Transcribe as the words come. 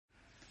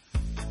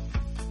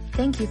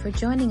Thank you for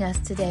joining us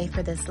today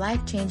for this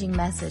life-changing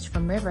message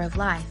from River of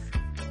Life.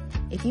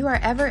 If you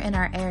are ever in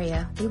our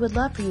area, we would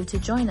love for you to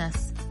join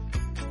us.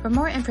 For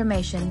more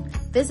information,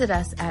 visit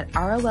us at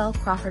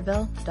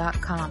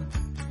rolcrawfordville.com.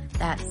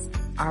 That's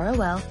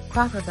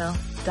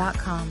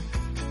rolcrawfordville.com.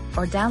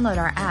 Or download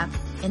our app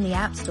in the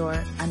App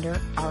Store under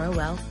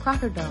ROL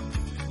Crawfordville.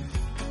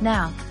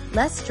 Now,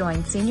 let's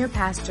join Senior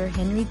Pastor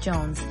Henry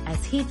Jones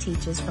as he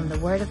teaches from the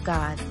Word of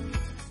God.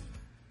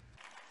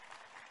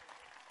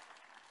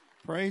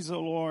 Praise the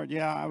Lord.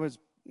 Yeah, I was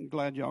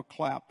glad y'all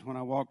clapped when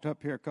I walked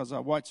up here because I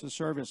watched the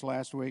service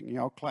last week and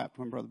y'all clapped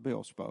when Brother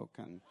Bill spoke.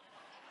 And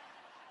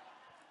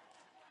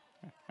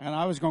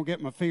I was going to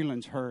get my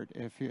feelings hurt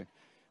if you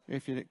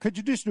did. Could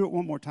you just do it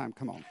one more time?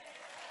 Come on.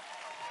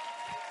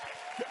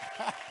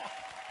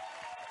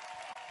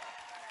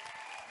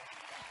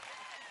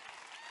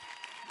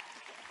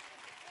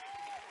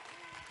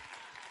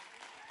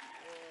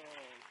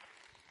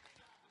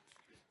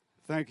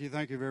 Thank you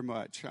very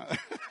much.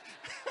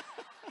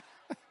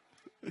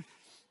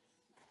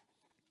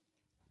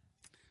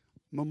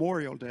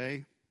 Memorial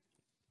Day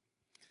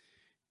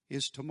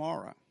is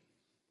tomorrow.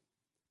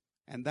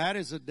 And that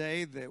is a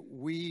day that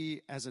we,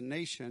 as a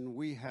nation,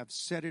 we have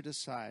set it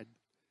aside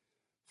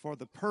for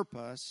the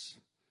purpose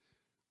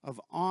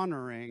of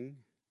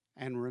honoring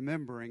and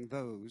remembering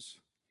those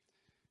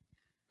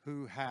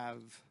who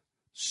have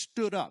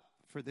stood up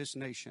for this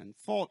nation,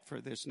 fought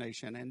for this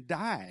nation, and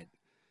died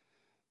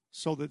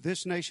so that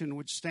this nation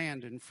would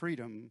stand and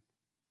freedom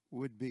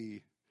would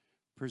be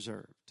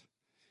preserved.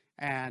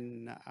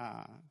 And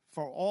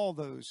for all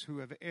those who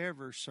have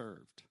ever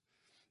served,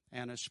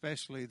 and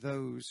especially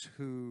those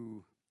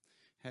who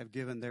have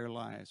given their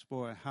lives,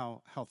 boy,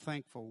 how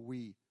thankful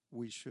we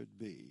should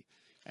be.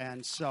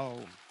 And so,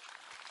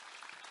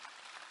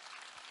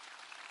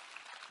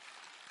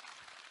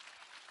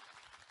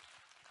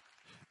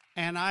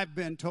 and I've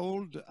been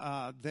told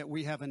that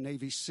we have a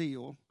Navy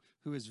SEAL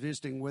who is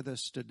visiting with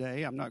us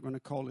today. I'm not going to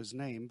call his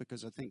name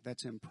because I think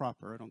that's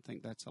improper. I don't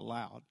think that's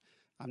allowed.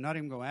 I'm not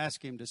even going to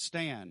ask him to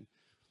stand,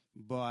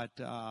 but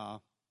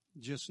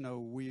just know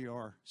we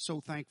are so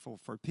thankful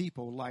for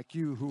people like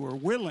you who are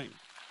willing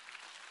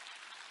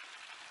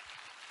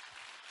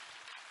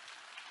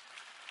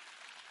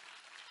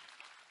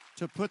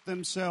to put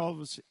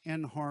themselves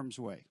in harm's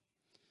way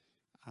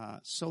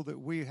so that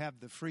we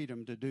have the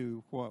freedom to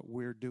do what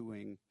we're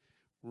doing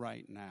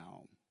right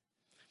now.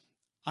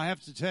 I have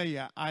to tell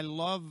you, I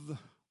love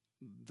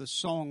the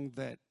song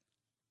that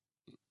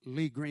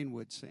Lee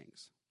Greenwood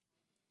sings.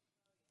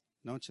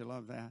 Don't you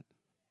love that?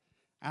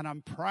 And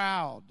I'm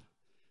proud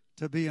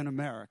to be an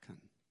American,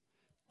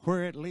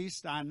 where at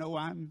least I know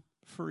I'm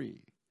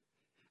free.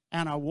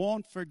 And I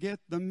won't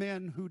forget the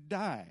men who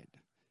died,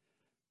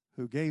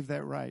 who gave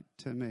that right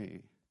to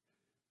me.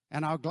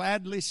 And I'll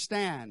gladly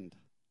stand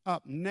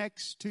up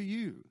next to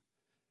you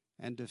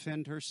and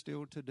defend her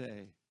still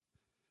today.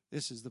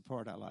 This is the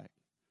part I like,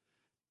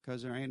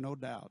 because there ain't no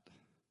doubt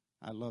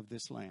I love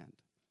this land.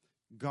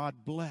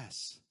 God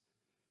bless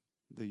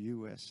the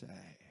USA.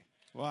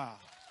 Wow.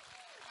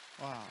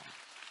 Wow.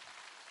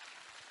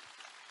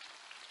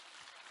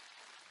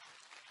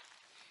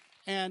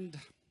 And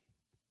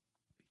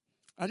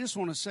I just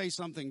want to say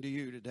something to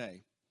you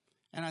today.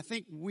 And I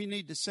think we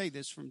need to say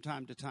this from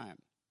time to time,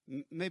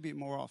 maybe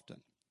more often.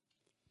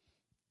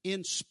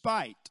 In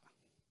spite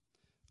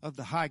of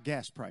the high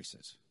gas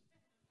prices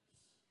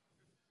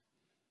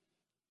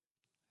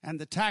and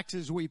the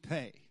taxes we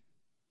pay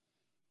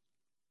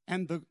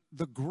and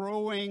the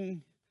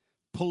growing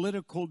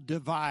political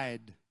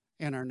divide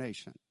in our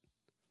nation,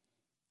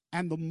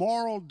 and the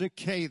moral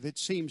decay that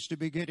seems to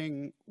be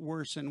getting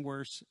worse and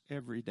worse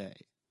every day,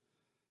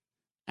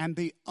 and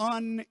the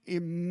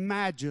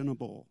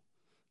unimaginable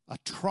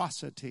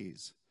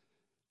atrocities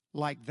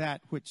like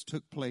that which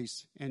took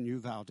place in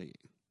Uvalde.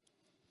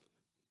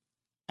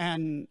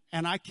 And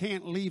I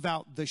can't leave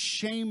out the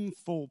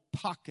shameful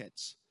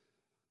pockets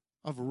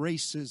of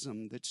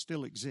racism that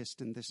still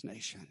exist in this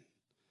nation,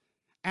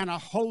 and a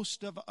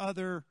host of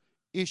other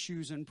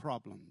issues and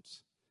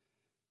problems.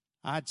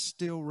 I'd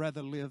still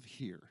rather live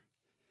here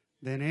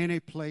than any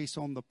place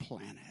on the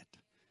planet.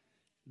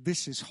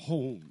 This is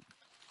home.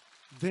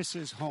 This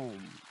is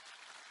home.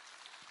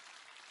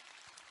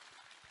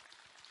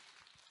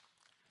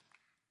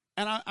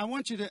 And I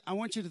want you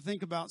to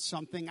think about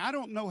something. I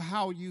don't know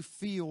how you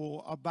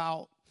feel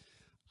about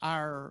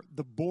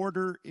the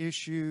border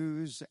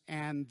issues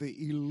and the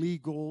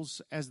illegals,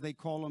 as they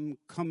call them,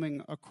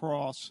 coming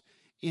across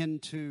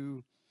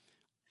into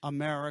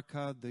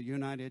America, the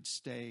United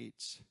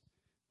States.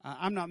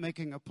 I'm not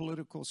making a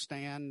political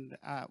stand.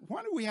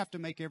 Why do we have to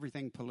make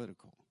everything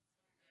political?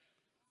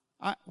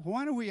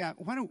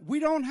 We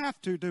don't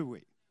have to, do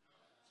we?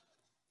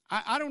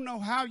 I don't know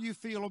how you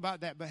feel about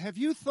that, but have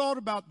you thought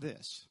about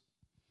this?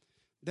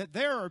 That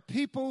there are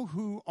people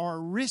who are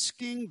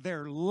risking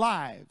their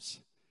lives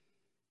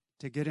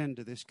to get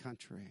into this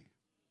country.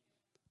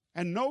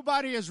 And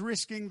nobody is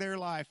risking their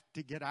life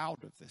to get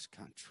out of this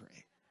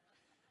country.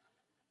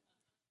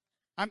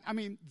 I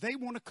mean, they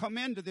want to come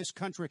into this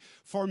country.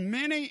 For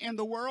many in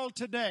the world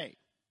today,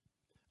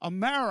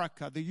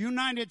 America, the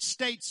United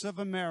States of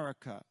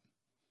America,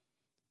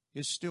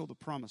 is still the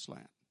promised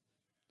land.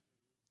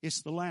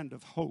 It's the land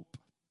of hope.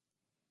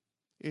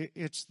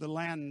 It's the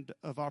land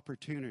of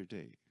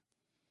opportunity.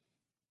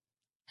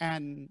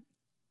 And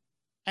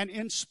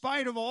in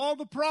spite of all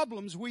the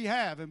problems we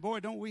have, and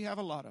boy, don't we have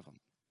a lot of them.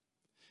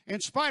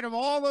 In spite of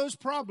all those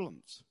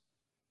problems,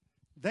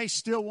 they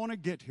still want to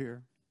get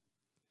here.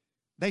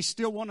 They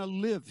still want to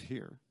live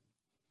here.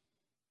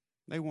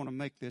 They want to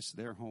make this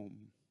their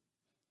home.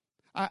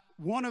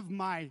 One of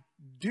my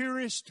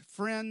dearest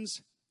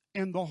friends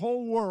in the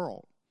whole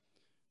world,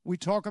 we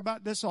talk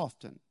about this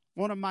often,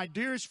 one of my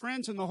dearest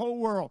friends in the whole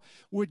world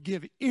would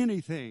give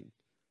anything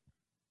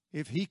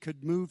if he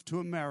could move to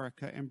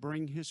America and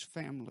bring his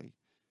family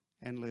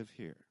and live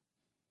here.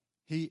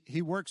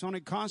 He works on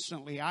it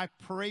constantly. I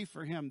pray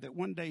for him that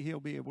one day he'll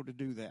be able to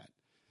do that.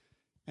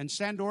 And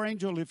Sandor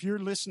Angel, if you're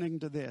listening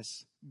to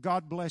this,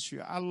 God bless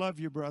you. I love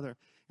you, brother,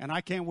 and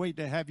I can't wait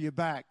to have you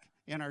back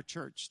in our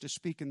church to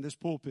speak in this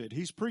pulpit.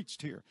 He's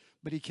preached here,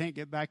 but he can't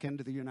get back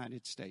into the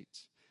United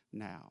States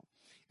now.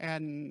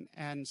 And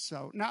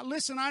so, now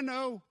listen, I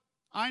know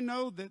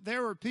that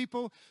there are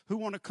people who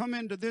want to come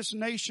into this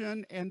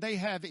nation and they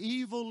have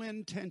evil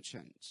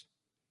intentions.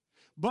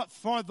 But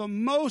for the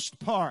most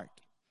part,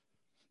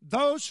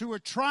 those who are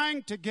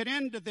trying to get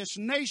into this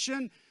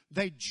nation,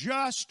 they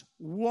just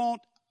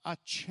want a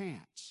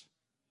chance.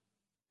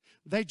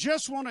 They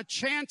just want a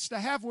chance to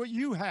have what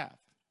you have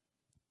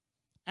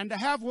and to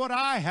have what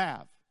I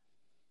have.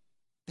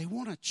 They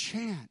want a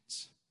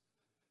chance.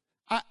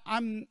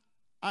 I'm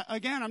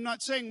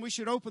not saying we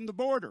should open the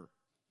border.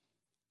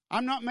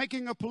 I'm not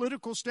making a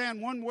political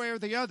stand one way or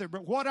the other,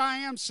 but what I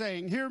am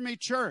saying, hear me,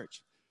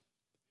 church,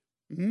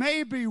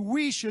 maybe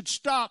we should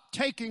stop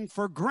taking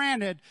for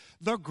granted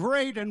the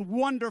great and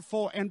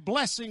wonderful and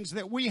blessings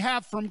that we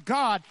have from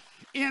God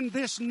in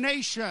this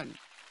nation.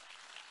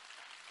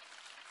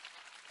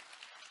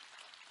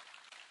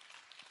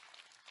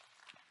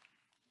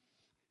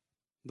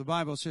 The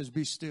Bible says,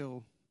 be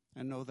still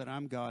and know that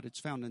I'm God. It's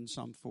found in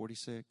Psalm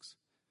 46.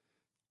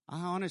 I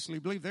honestly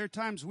believe there are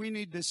times we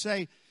need to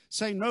say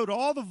no to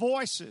all the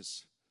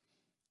voices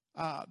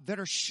that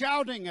are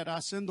shouting at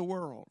us in the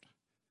world.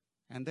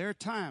 And there are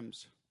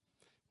times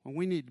when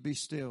we need to be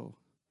still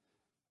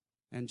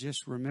and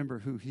just remember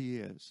who He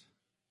is,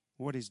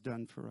 what He's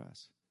done for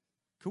us.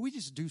 Could we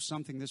just do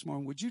something this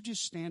morning? Would you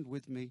just stand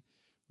with me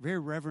very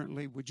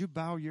reverently? Would you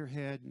bow your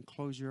head and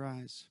close your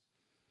eyes?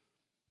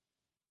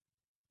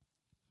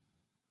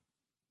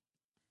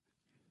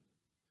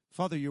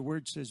 Father, your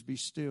word says, be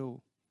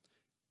still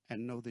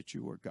and know that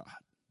you are God.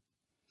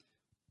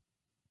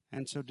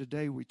 And so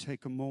today we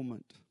take a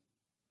moment.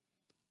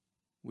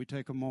 We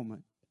take a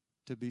moment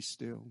to be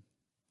still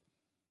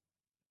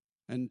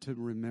and to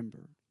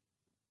remember.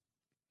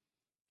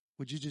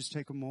 Would you just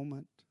take a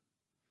moment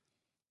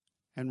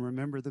and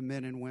remember the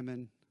men and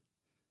women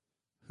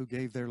who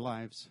gave their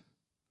lives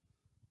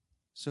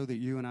so that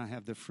you and I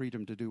have the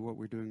freedom to do what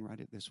we're doing right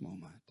at this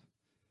moment?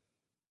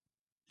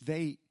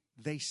 They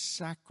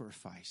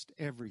sacrificed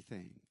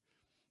everything.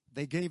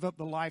 They gave up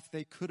the life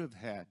they could have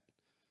had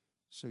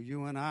so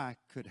you and I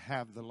could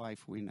have the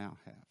life we now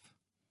have.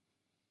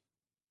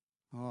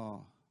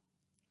 Oh,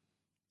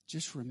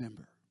 just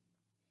remember.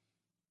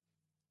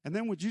 And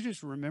then would you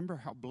just remember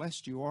how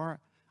blessed you are?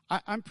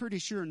 I'm pretty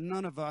sure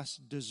none of us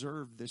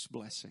deserve this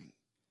blessing.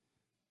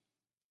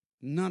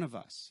 None of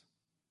us.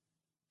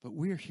 But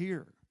we're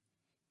here.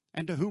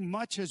 And to whom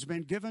much has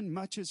been given,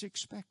 much is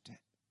expected.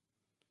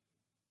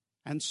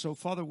 And so,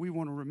 Father, we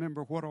want to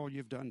remember what all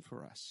you've done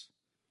for us.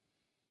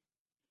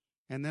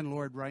 And then,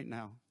 Lord, right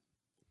now,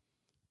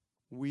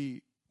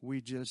 we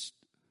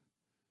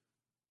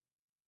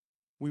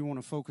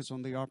want to focus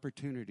on the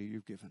opportunity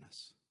you've given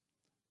us.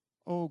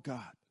 Oh,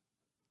 God,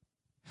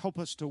 help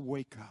us to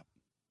wake up.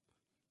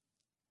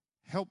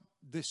 Help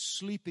this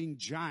sleeping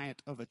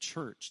giant of a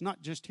church,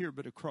 not just here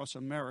but across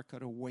America,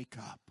 to wake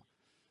up.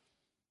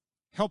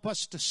 Help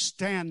us to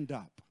stand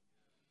up.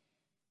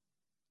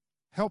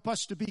 Help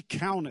us to be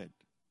counted.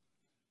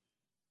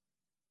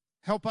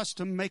 Help us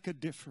to make a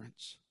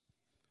difference.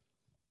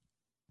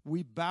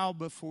 We bow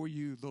before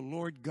you, the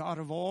Lord God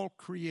of all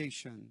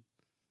creation,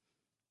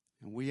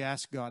 and we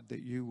ask, God,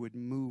 that you would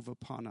move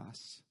upon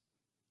us,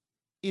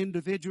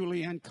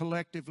 individually and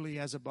collectively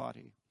as a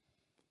body,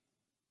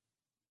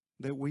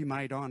 that we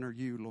might honor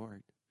you,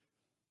 Lord,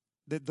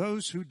 that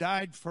those who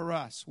died for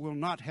us will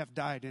not have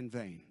died in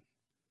vain,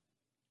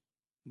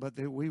 but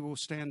that we will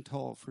stand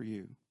tall for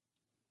you.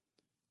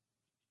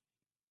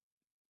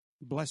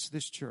 Bless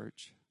this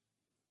church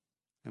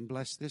and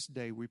bless this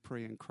day, we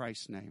pray in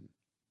Christ's name.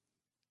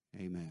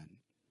 Amen.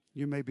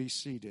 You may be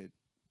seated.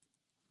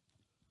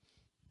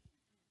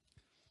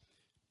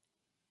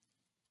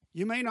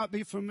 You may not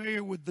be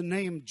familiar with the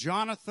name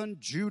Jonathan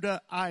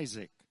Judah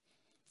Isaac.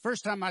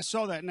 First time I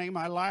saw that name,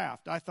 I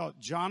laughed. I thought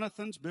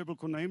Jonathan's a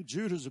biblical name,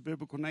 Judah's a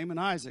biblical name, and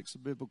Isaac's a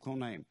biblical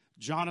name.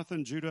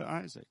 Jonathan Judah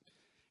Isaac.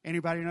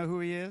 Anybody know who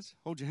he is?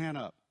 Hold your hand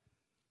up.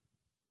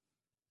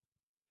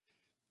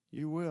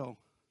 You will.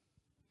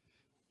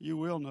 You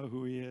will know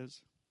who he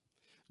is.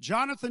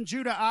 Jonathan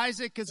Judah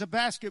Isaac is a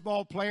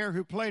basketball player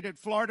who played at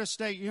Florida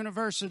State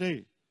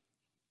University.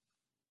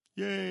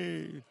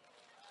 Yay.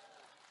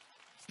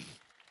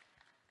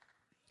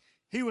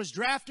 He was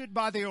drafted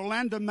by the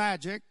Orlando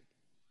Magic,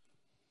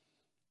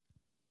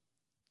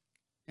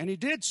 and he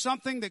did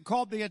something that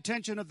called the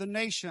attention of the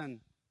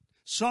nation.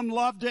 Some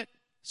loved it,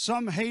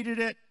 some hated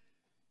it,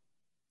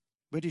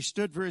 but he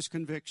stood for his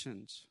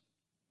convictions.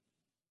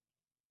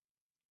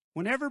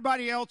 When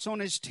everybody else on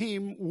his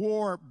team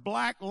wore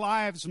Black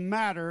Lives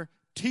Matter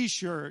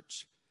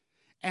T-shirts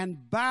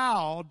and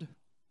bowed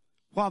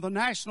while the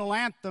national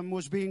anthem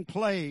was being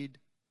played,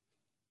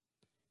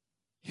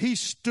 he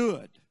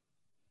stood.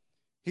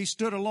 He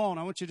stood alone.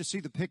 I want you to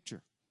see the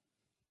picture.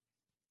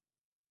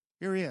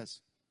 Here he is.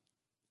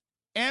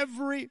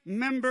 Every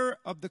member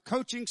of the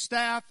coaching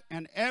staff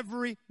and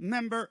every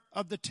member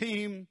of the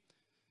team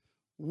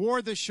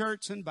wore the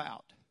shirts and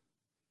bowed.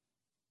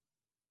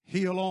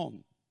 He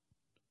alone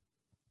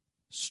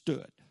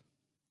stood.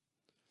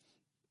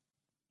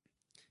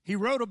 He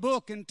wrote a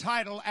book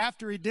entitled,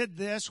 after he did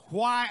this,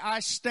 Why I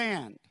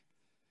Stand,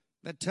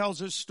 that tells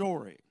his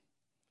story.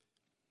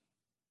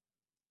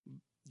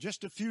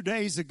 Just a few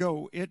days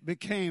ago, it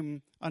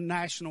became a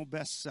national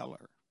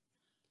bestseller.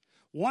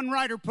 One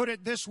writer put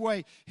it this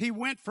way: he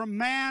went from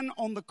man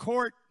on the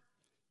court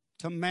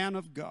to man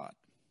of God.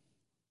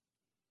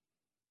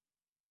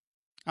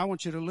 I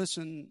want you to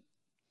listen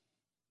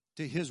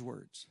to his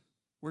words.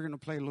 We're going to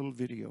play a little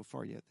video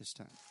for you at this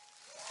time.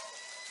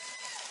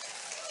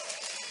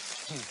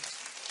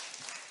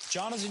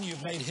 Jonathan,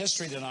 you've made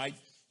history tonight.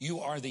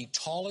 You are the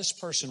tallest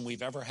person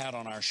we've ever had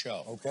on our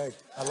show. Okay,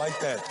 I like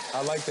that.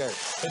 I like that.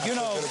 But you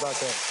know, I feel good about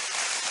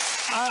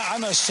that. I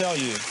must tell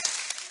you,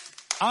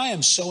 I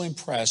am so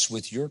impressed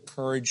with your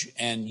courage,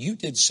 and you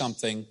did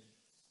something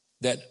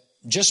that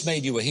just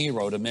made you a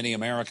hero to many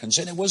Americans.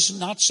 And it was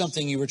not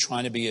something you were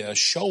trying to be a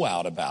show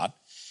out about,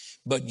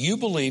 but you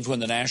believed when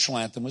the national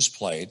anthem was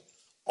played,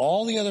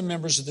 all the other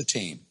members of the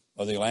team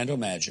of the Orlando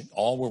Magic,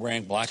 all were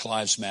wearing Black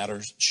Lives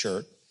Matter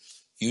shirt.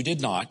 You did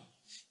not.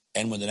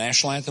 And when the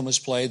national anthem was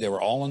played, they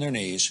were all on their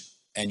knees,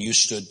 and you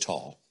stood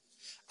tall.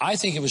 I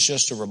think it was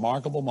just a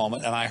remarkable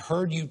moment, and I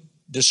heard you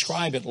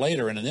describe it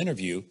later in an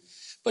interview.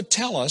 But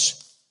tell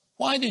us,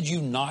 why did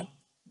you not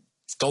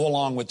go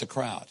along with the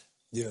crowd?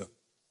 Yeah.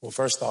 Well,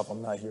 first off,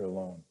 I'm not here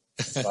alone.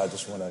 So I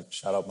just want to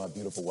shout out my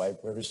beautiful wife,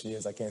 wherever she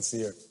is. I can't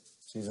see her.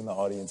 She's in the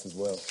audience as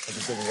well. I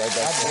can sitting right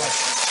back there.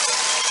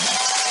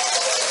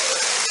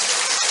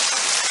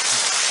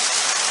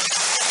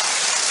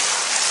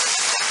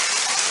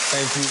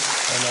 Thank you.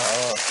 And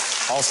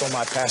also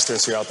my pastor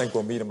is here. I think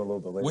we'll meet him a little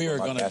bit later.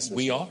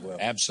 We are,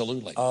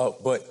 absolutely.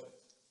 But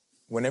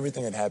when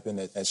everything had happened,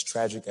 as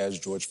tragic as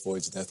George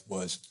Floyd's death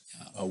was,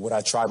 what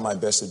I tried my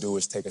best to do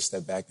is take a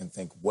step back and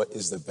think, what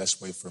is the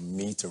best way for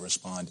me to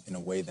respond in a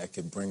way that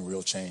could bring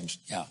real change?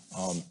 Yeah.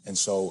 And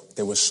so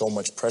there was so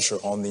much pressure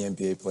on the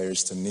NBA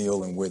players to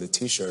kneel and wear the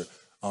T-shirt.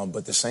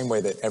 But the same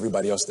way that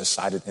everybody else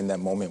decided in that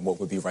moment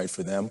what would be right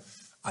for them,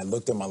 I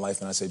looked at my life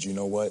and I said, you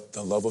know what?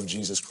 The love of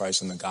Jesus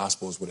Christ and the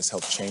gospel is what has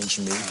helped change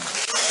me. And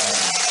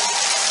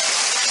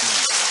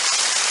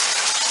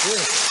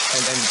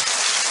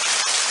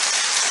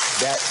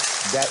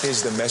that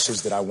is the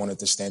message that I wanted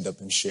to stand up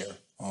and share,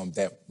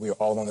 that we're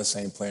all on the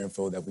same playing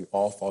field, that we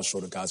all fall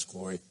short of God's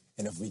glory.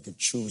 And if we could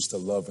choose to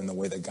love in the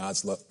way that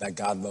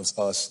God loves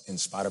us in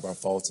spite of our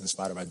faults, in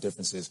spite of our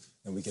differences,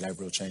 then we can have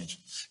real change.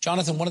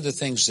 Jonathan, one of the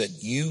things that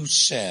you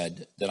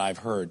said that I've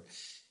heard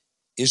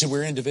is that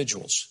we're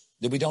individuals,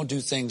 that we don't do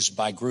things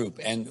by group.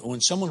 And when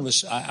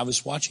I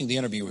was watching the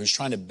interview, who was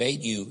trying to bait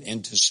you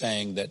into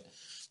saying that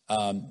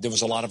there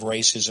was a lot of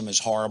racism is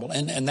horrible,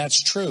 and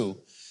that's true.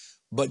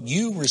 But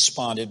you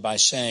responded by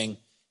saying,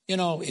 you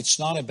know, it's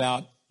not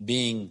about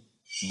being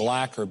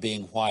black or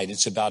being white.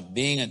 It's about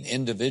being an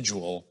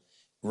individual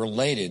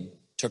related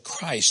to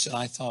Christ. And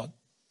I thought,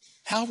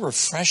 how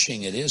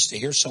refreshing it is to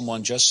hear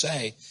someone just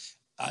say,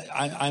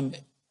 I'm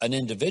an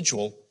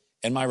individual,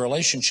 and my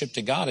relationship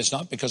to God is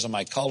not because of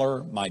my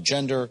color, my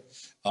gender,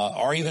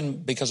 or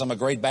even because I'm a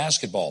great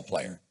basketball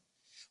player.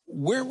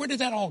 Where did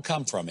that all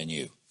come from in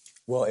you?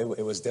 Well,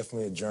 it was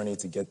definitely a journey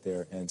to get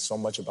there, and so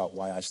much about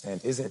why I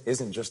stand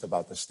isn't just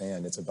about the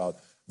stand. It's about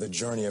the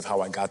journey of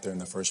how I got there in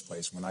the first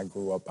place. When I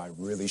grew up, I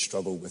really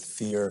struggled with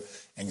fear,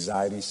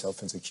 anxiety,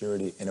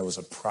 self-insecurity, and it was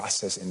a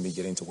process in me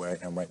getting to where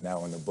I am right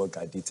now. In the book,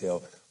 I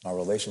detail my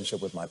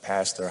relationship with my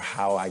pastor,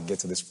 how I get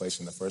to this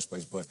place in the first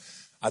place. But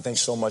I think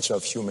so much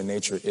of human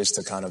nature is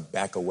to kind of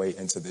back away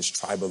into this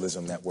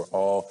tribalism that we're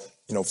all,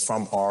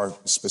 from our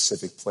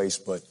specific place,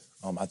 but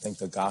I think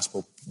the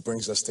gospel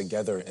brings us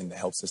together and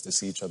helps us to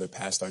see each other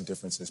past our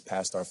differences,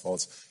 past our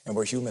faults. And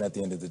we're human at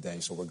the end of the day,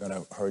 so we're going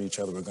to hurt each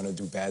other. We're going to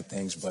do bad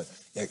things. But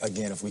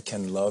again, if we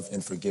can love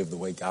and forgive the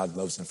way God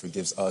loves and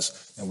forgives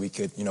us, then we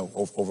could,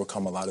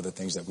 overcome a lot of the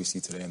things that we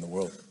see today in the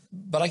world.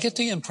 But I get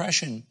the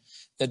impression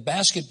that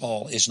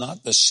basketball is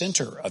not the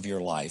center of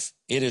your life.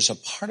 It is a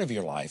part of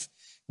your life,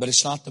 but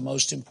it's not the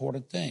most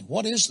important thing.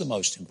 What is the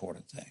most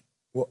important thing?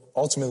 Well,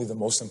 ultimately, the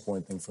most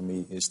important thing for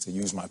me is to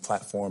use my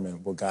platform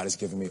and what God has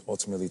given me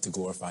ultimately to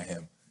glorify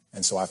him.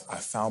 And so I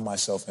found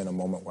myself in a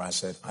moment where I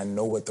said, I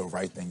know what the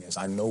right thing is.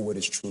 I know what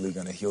is truly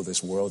going to heal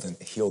this world and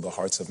heal the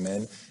hearts of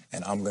men.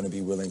 And I'm going to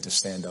be willing to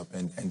stand up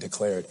and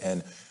declare it.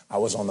 And I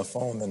was on the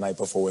phone the night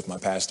before with my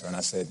pastor, and I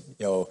said,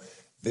 yo,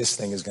 this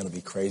thing is going to be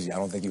crazy. I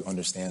don't think you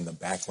understand the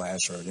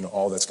backlash or,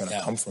 all that's going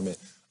to come from it.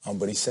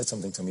 But he said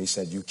something to me. He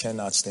said, you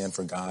cannot stand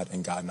for God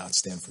and God not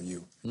stand for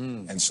you.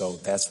 And so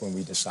that's when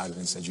we decided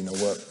and said, you know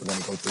what? We're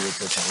going to go through with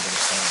this and we're going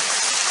to stand.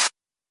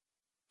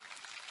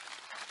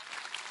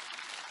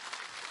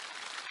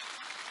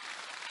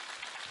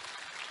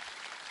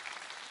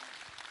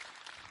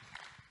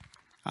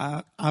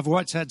 I've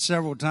watched that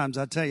several times.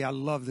 I tell you, I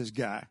love this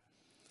guy.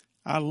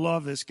 I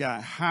love this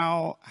guy.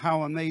 How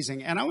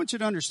amazing. And I want you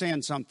to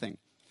understand something,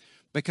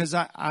 because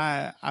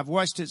I've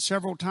watched it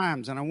several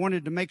times and I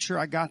wanted to make sure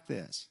I got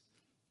this.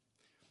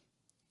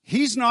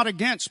 He's not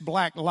against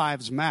Black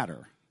Lives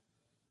Matter.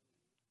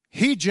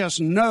 He just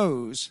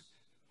knows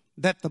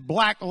that the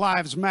Black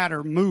Lives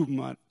Matter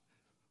movement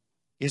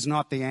is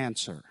not the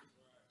answer.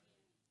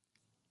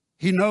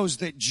 He knows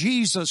that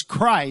Jesus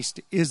Christ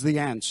is the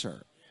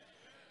answer.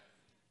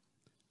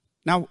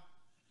 Now,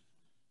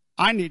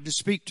 I need to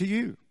speak to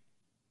you.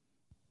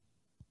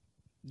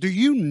 Do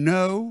you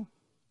know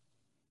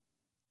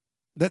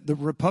that the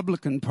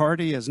Republican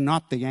Party is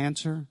not the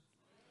answer?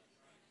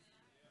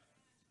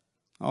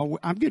 Oh,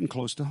 I'm getting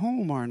close to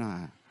home, aren't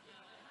I?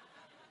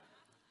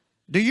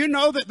 Do you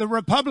know that the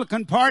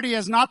Republican Party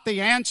is not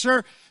the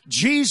answer?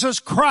 Jesus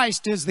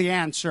Christ is the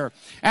answer.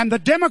 And the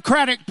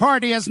Democratic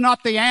Party is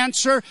not the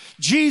answer.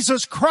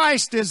 Jesus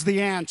Christ is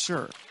the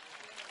answer.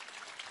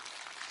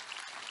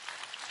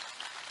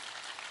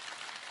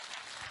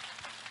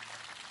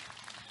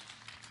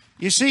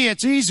 You see,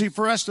 it's easy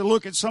for us to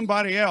look at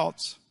somebody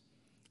else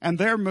and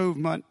their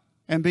movement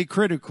and be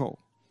critical.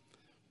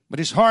 But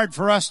it's hard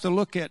for us to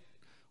look at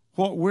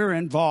what we're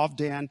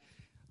involved in.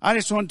 I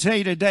just want to tell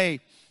you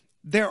today,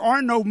 there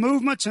are no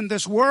movements in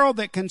this world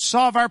that can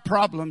solve our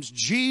problems.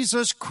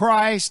 Jesus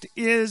Christ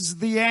is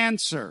the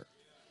answer.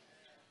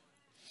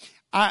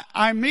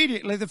 I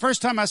immediately, the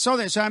first time I saw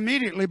this, I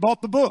immediately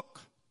bought the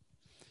book.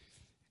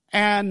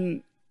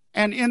 And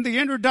in the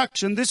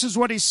introduction, this is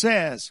what he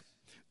says.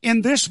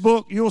 In this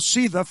book, you'll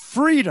see the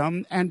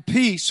freedom and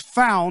peace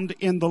found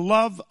in the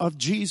love of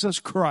Jesus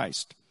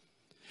Christ.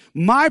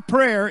 My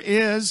prayer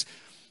is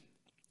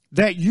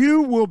that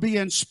you will be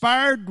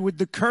inspired with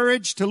the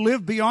courage to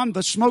live beyond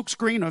the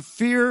smokescreen of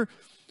fear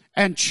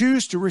and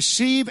choose to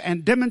receive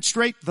and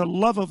demonstrate the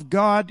love of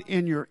God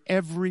in your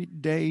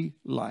everyday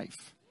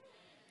life.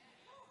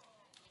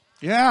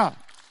 Yeah.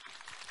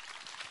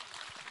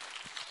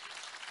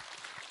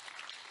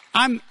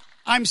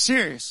 I'm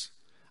serious.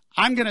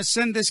 I'm going to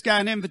send this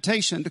guy an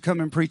invitation to come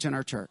and preach in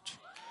our church.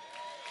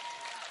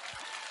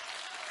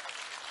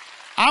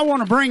 I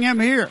want to bring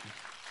him here.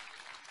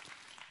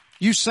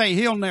 You say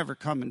he'll never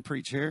come and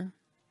preach here.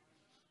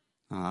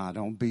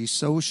 Don't be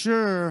so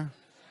sure.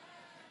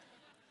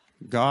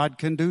 God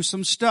can do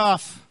some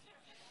stuff.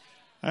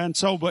 And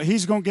so, but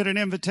he's going to get an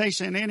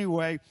invitation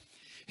anyway.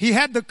 He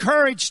had the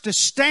courage to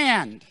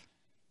stand.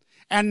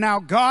 And now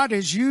God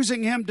is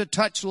using him to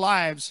touch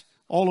lives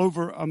all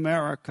over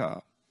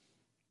America.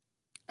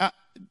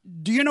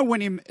 Do you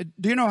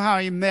know how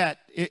he met,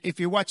 if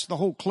you watch the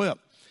whole clip,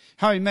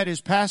 how he met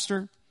his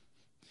pastor?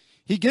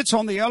 He gets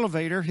on the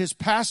elevator. His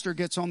pastor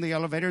gets on the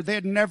elevator. They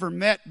had never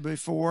met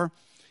before.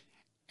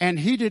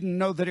 And he didn't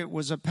know that it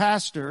was a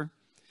pastor.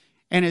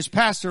 And his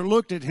pastor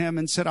looked at him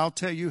and said, I'll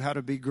tell you how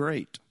to be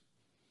great.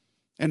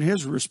 And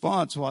his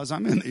response was,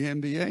 I'm in the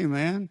NBA,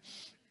 man.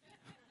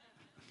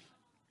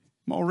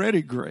 I'm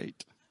already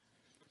great.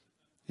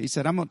 He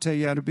said, I'm going to tell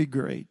you how to be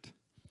great.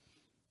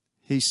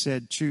 He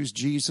said, choose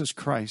Jesus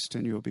Christ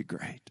and you'll be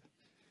great.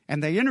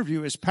 And they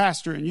interview his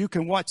pastor, and you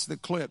can watch the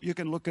clip. You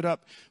can look it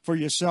up for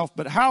yourself.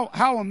 But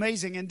how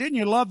amazing. And didn't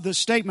you love the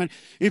statement?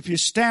 If you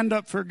stand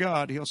up for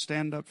God, he'll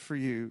stand up for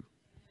you.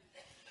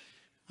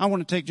 I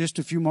want to take just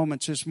a few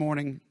moments this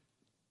morning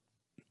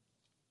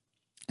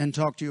and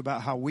talk to you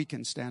about how we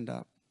can stand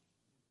up.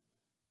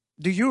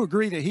 Do you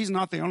agree that he's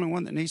not the only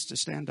one that needs to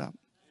stand up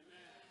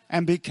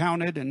and be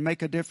counted and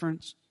make a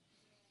difference?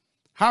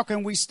 How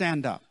can we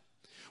stand up?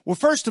 Well,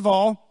 first of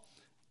all,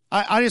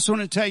 I just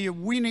want to tell you,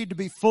 we need to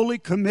be fully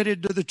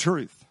committed to the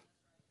truth.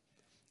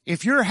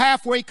 If you're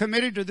halfway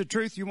committed to the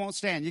truth, you won't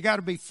stand. You got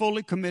to be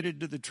fully committed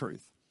to the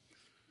truth.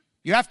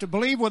 You have to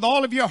believe with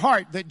all of your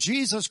heart that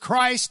Jesus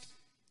Christ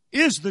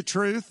is the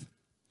truth.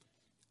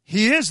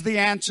 He is the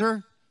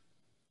answer.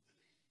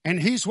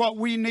 And he's what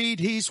we need.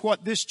 He's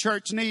what this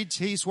church needs.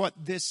 He's what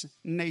this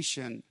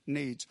nation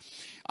needs.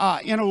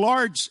 In a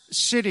large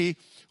city,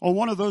 on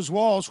one of those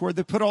walls where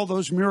they put all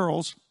those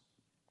murals,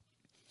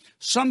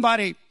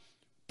 somebody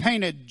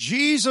painted,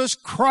 Jesus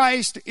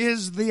Christ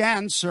is the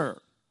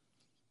answer.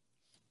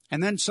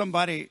 And then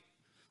somebody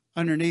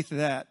underneath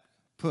that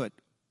put,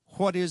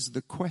 what is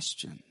the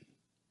question?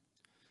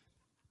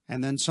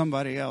 And then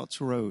somebody else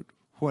wrote,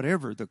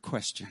 whatever the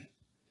question,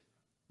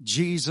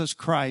 Jesus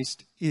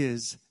Christ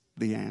is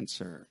the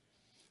answer.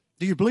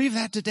 Do you believe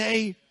that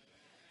today?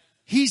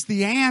 He's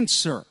the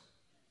answer.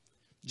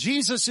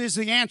 Jesus is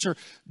the answer.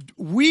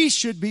 We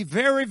should be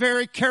very,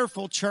 very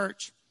careful,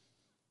 church,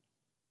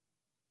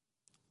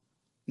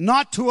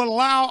 not to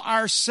allow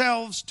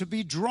ourselves to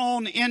be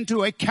drawn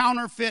into a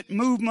counterfeit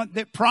movement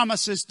that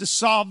promises to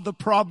solve the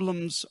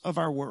problems of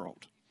our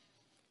world,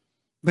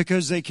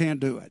 because they can't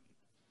do it.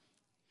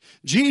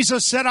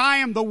 Jesus said, I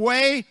am the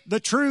way, the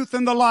truth,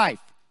 and the life.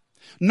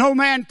 No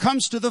man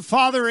comes to the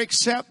Father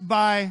except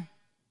by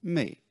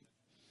me.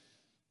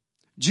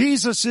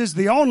 Jesus is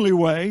the only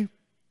way.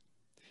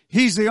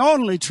 He's the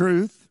only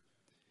truth,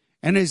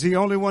 and He's the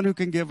only one who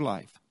can give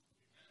life.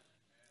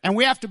 And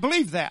we have to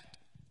believe that.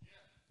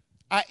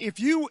 If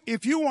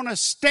you want to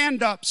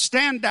stand up,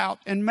 stand out,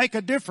 and make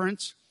a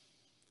difference,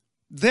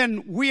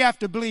 then we have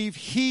to believe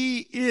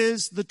He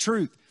is the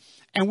truth.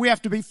 And we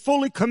have to be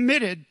fully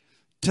committed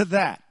to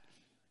that.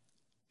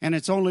 And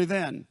it's only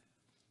then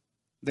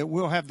that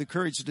we'll have the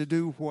courage to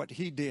do what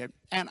He did.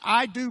 And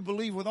I do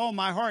believe with all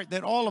my heart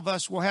that all of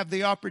us will have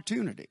the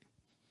opportunity.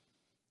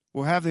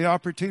 We'll have the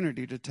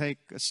opportunity to take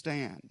a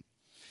stand.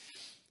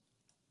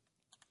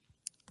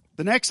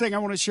 The next thing I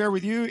want to share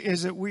with you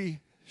is that we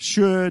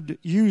should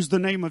use the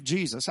name of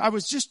Jesus. I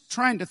was just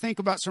trying to think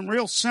about some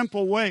real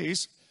simple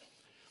ways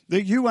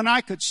that you and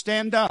I could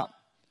stand up.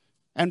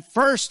 And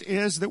first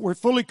is that we're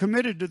fully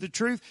committed to the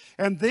truth,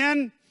 and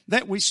then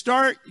that we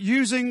start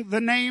using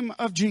the name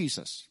of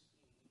Jesus.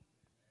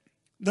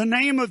 The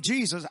name of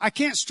Jesus. I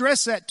can't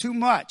stress that too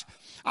much.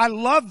 I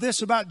love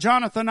this about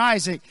Jonathan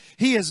Isaac.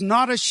 He is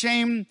not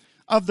ashamed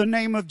of the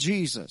name of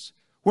Jesus.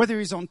 Whether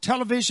he's on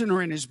television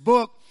or in his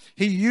book,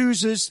 he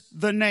uses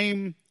the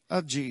name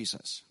of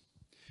Jesus.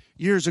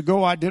 Years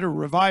ago, I did a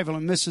revival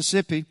in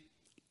Mississippi,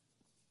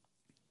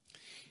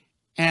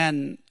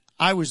 and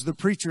I was the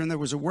preacher, and there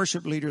was a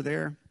worship leader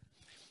there,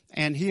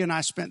 and he and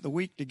I spent the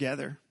week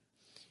together.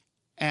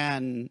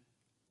 And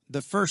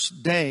the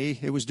first day,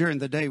 it was during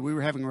the day, we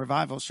were having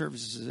revival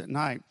services at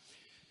night.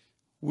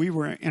 We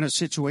were in a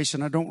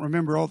situation, I don't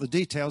remember all the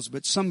details,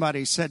 but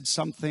somebody said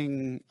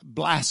something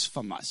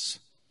blasphemous.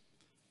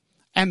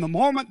 And the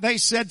moment they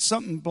said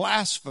something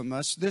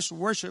blasphemous, this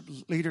worship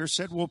leader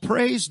said, well,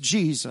 praise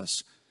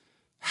Jesus.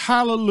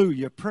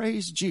 Hallelujah.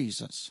 Praise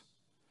Jesus.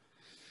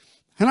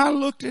 And I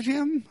looked at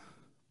him.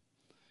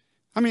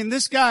 I mean,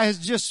 this guy has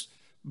just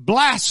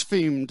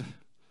blasphemed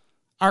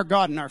our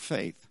God and our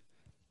faith.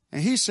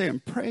 And he's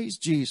saying, praise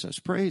Jesus,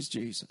 praise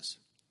Jesus.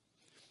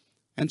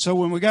 And so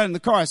when we got in the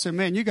car, I said,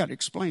 man, you got to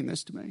explain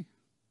this to me,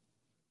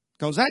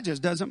 because that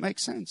just doesn't make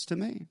sense to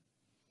me.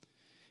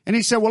 And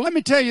he said, well, let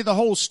me tell you the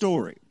whole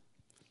story.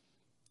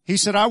 He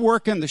said, I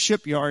work in the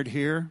shipyard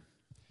here.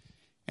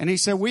 And he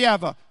said, we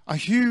have a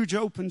huge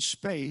open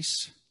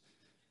space,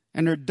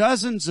 and there are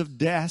dozens of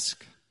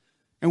desks,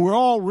 and we're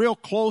all real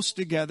close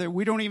together.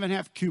 We don't even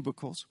have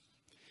cubicles.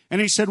 And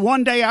he said,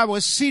 one day I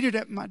was seated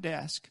at my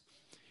desk,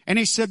 and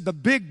he said the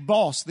big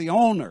boss, the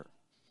owner,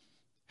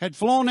 had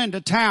flown into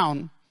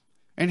town,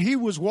 and he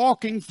was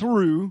walking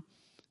through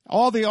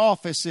all the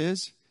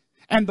offices,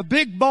 and the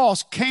big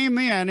boss came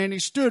in, and he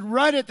stood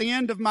right at the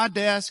end of my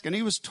desk, and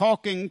he was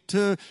talking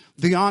to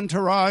the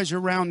entourage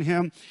around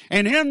him.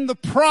 And in the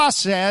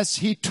process,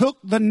 he took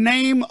the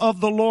name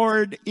of the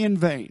Lord in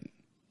vain.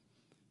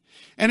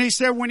 And he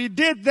said, when he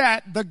did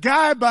that, the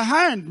guy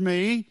behind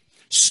me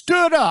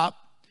stood up,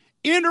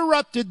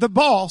 interrupted the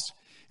boss,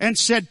 and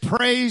said,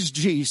 praise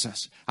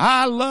Jesus.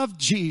 I love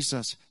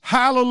Jesus.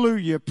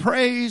 Hallelujah.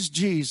 Praise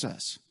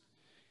Jesus.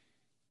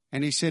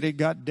 And he said it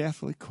got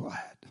deathly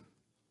quiet.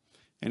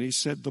 And he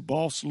said the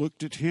boss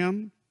looked at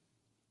him,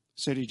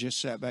 said he just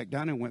sat back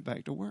down and went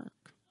back to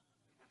work.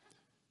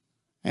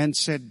 And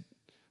said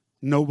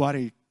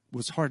nobody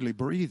was hardly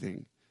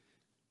breathing.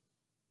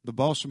 The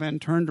boss man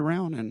turned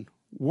around and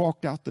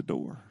walked out the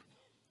door.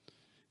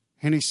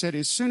 And he said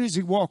as soon as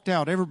he walked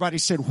out, everybody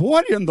said,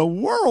 what in the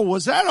world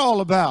was that all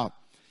about?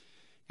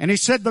 And he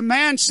said, the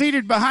man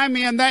seated behind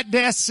me in that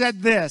desk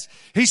said this.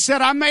 He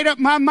said, I made up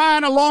my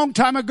mind a long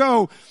time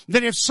ago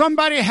that if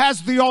somebody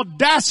has the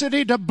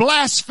audacity to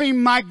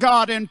blaspheme my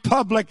God in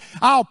public,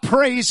 I'll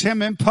praise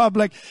him in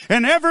public.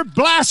 And every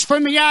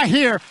blasphemy I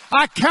hear,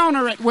 I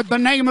counter it with the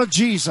name of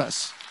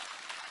Jesus.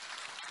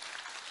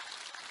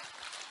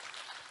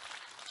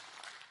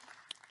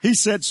 He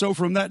said, so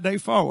from that day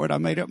forward, I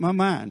made up my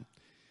mind.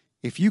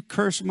 If you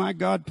curse my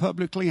God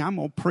publicly, I'm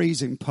going to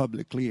praise him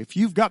publicly. If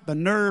you've got the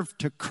nerve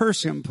to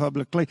curse him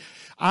publicly,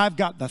 I've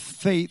got the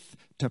faith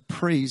to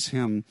praise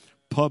him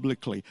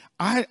publicly.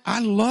 I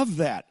love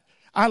that.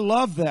 I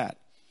love that.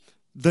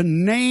 The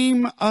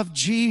name of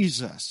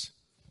Jesus.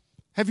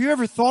 Have you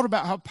ever thought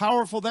about how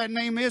powerful that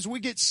name is? We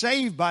get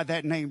saved by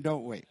that name,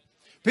 don't we?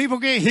 People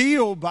get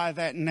healed by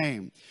that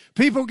name.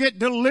 People get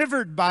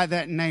delivered by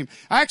that name.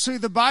 Actually,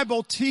 the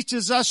Bible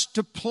teaches us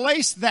to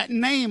place that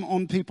name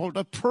on people,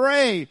 to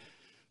pray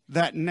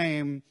that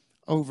name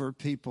over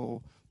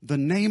people. The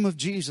name of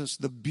Jesus,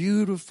 the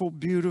beautiful,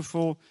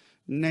 beautiful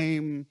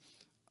name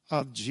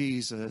of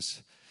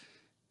Jesus.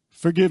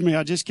 Forgive me,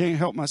 I just can't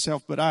help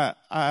myself, but I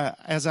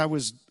as I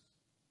was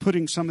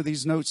putting some of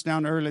these notes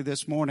down early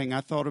this morning, I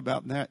thought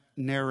about that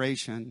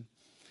narration.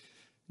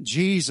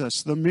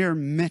 Jesus, the mere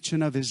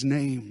mention of his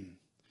name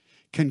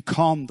can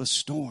calm the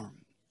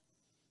storm,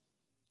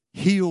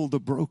 heal the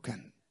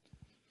broken,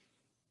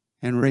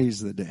 and raise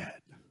the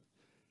dead.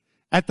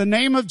 At the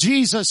name of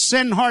Jesus,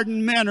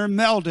 sin-hardened men are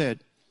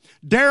melded,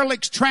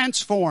 derelicts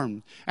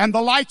transformed, and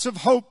the lights of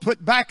hope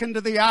put back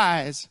into the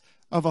eyes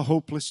of a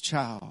hopeless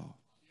child.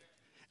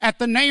 At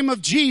the name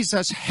of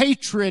Jesus,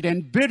 hatred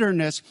and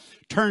bitterness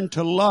turn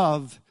to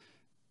love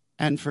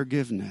and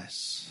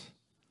forgiveness.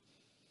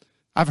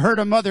 I've heard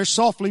a mother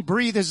softly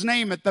breathe his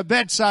name at the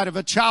bedside of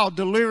a child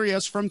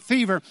delirious from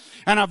fever,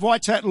 and I've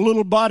watched that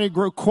little body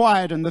grow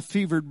quiet and the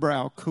fevered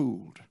brow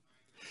cooled.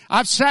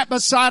 I've sat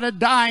beside a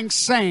dying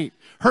saint,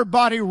 her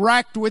body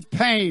racked with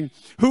pain,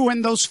 who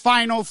in those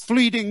final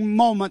fleeting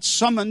moments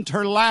summoned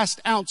her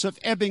last ounce of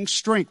ebbing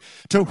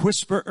strength to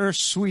whisper earth's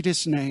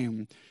sweetest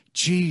name,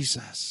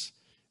 Jesus,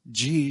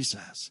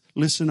 Jesus.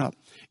 Listen up.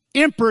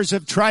 Emperors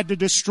have tried to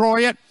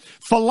destroy it.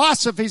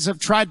 Philosophies have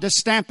tried to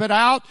stamp it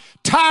out.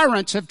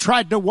 Tyrants have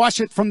tried to wash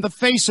it from the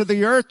face of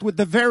the earth with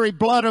the very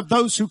blood of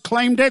those who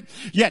claimed it.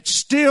 Yet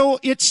still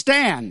it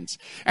stands.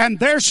 And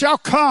there shall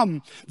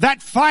come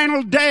that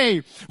final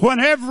day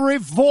when every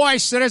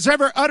voice that has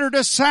ever uttered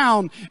a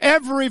sound,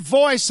 every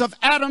voice of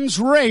Adam's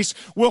race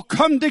will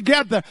come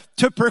together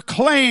to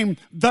proclaim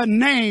the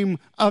name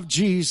of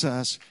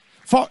Jesus.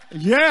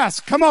 Yes,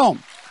 come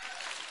on.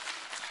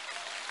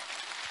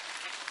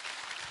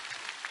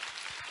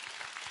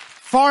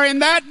 For in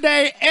that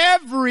day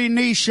every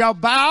knee shall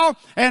bow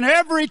and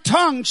every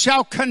tongue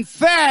shall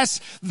confess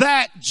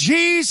that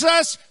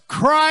Jesus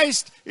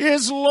Christ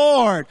is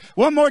Lord.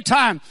 One more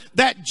time.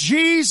 That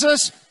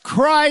Jesus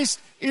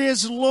Christ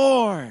is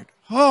Lord.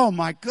 Oh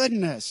my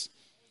goodness.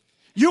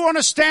 You want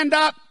to stand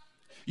up?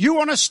 You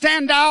want to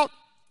stand out?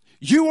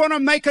 You want to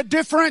make a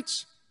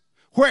difference?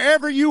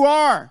 Wherever you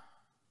are,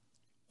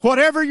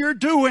 whatever you're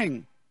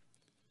doing,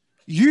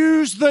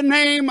 use the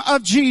name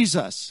of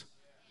Jesus.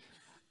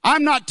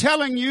 I'm not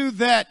telling you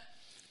that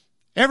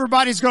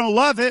everybody's going to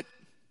love it.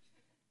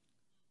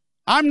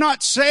 I'm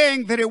not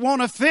saying that it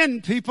won't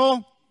offend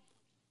people.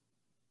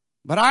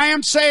 But I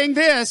am saying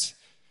this.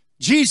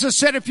 Jesus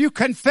said, if you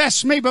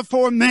confess me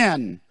before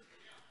men.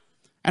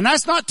 And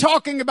that's not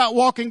talking about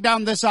walking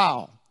down this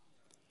aisle.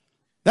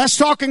 That's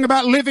talking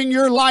about living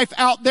your life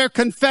out there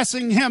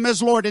confessing him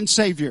as Lord and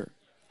Savior.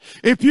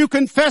 If you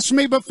confess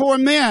me before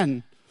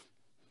men,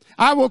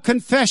 I will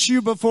confess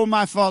you before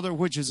my Father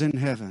which is in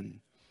heaven.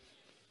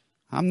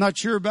 I'm not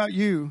sure about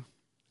you.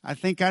 I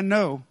think I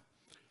know.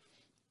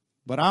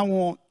 But I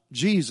want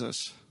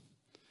Jesus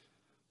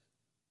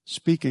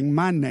speaking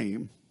my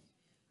name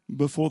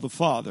before the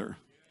Father.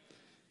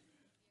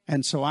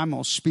 And so I'm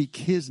going to speak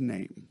his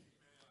name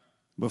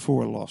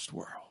before a lost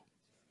world.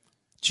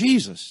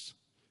 Jesus.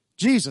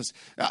 Jesus.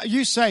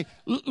 You say,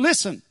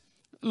 listen,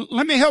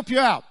 let me help you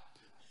out.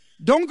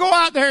 Don't go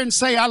out there and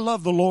say, I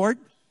love the Lord.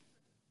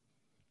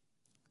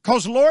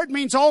 Because Lord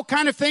means all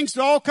kinds of things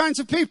to all kinds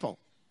of people.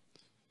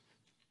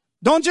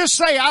 Don't just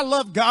say, I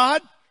love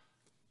God.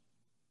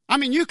 I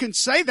mean, you can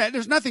say that.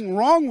 There's nothing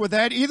wrong with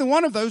that, either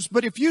one of those.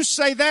 But if you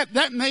say that,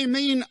 that may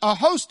mean a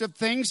host of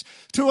things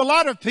to a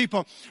lot of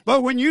people.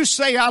 But when you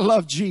say, I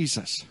love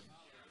Jesus,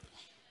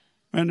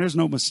 and there's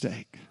no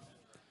mistake.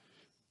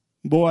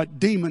 Boy,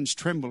 demons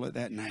tremble at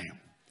that name.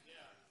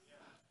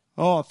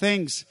 Oh,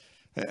 things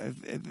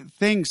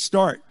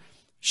start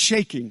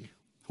shaking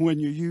when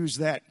you use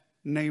that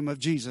name of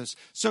Jesus.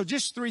 So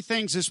just three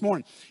things this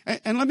morning.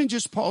 And let me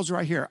just pause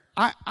right here.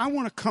 I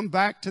want to come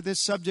back to this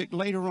subject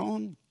later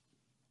on.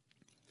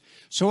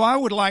 So I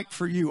would like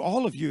for you,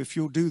 all of you, if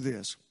you'll do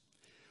this,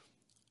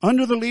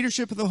 under the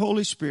leadership of the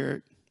Holy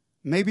Spirit,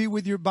 maybe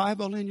with your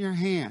Bible in your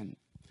hand,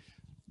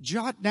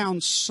 jot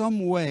down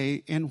some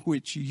way in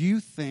which you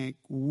think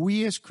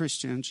we as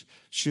Christians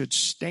should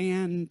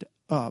stand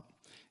up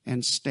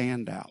and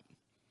stand out.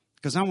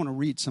 Because I want to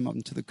read some of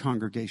them to the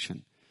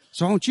congregation.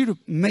 So I want you to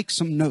make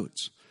some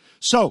notes.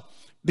 So,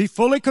 be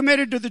fully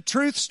committed to the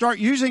truth. Start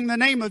using the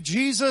name of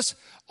Jesus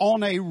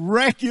on a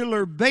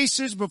regular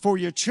basis before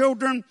your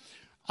children.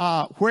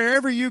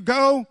 Wherever you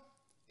go.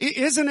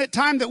 Isn't it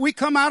time that we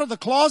come out of the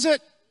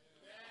closet?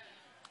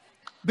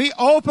 Be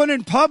open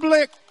in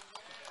public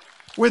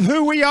with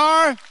who we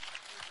are,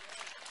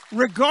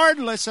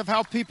 regardless of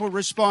how people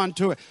respond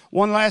to it.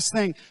 One last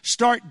thing.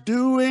 Start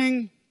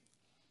doing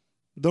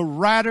the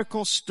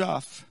radical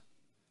stuff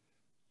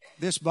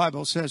this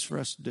Bible says for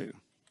us to do.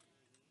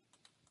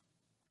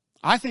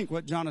 I think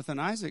what Jonathan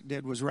Isaac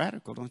did was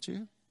radical, don't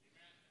you?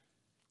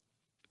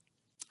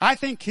 I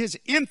think his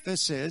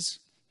emphasis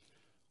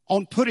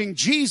on putting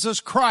Jesus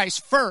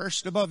Christ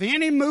first above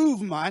any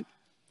movement,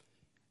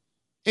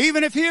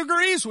 even if he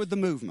agrees with the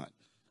movement.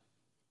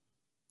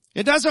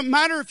 It doesn't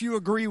matter if you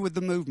agree with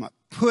the movement.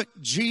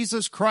 Put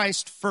Jesus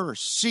Christ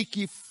first. Seek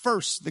ye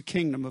first the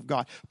kingdom of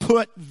God.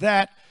 Put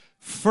that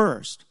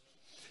first.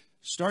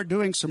 Start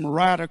doing some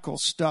radical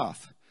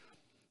stuff.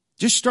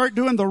 Just start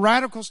doing the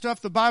radical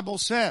stuff the Bible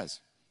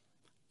says.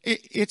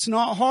 It's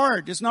not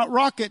hard. It's not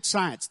rocket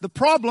science. The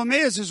problem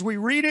is we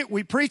read it,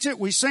 we preach it,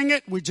 we sing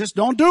it, we just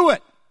don't do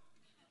it.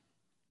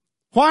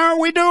 Why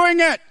aren't we doing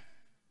it?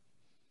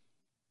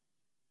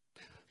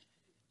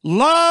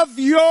 Love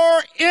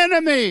your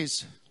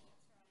enemies.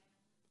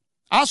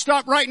 I'll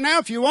stop right now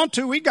if you want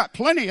to. We got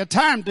plenty of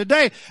time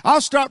today.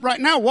 I'll stop right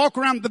now, walk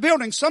around the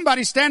building.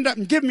 Somebody stand up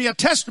and give me a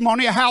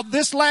testimony of how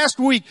this last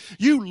week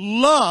you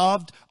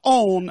loved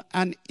on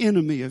an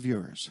enemy of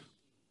yours.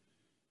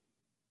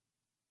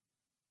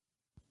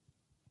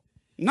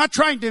 I'm not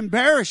trying to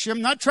embarrass you.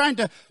 I'm not trying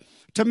to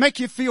make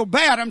you feel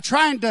bad. I'm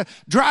trying to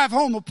drive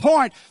home a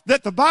point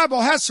that the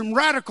Bible has some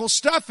radical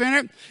stuff in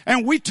it,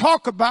 and we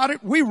talk about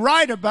it, we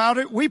write about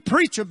it, we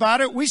preach about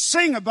it, we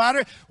sing about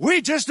it.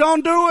 We just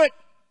don't do it.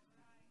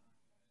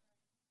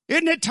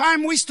 Isn't it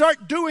time we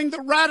start doing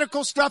the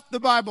radical stuff the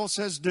Bible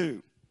says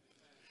do?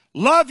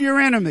 Love your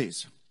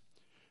enemies.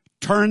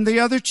 Turn the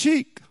other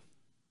cheek.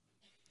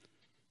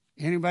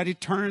 Anybody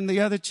turn the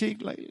other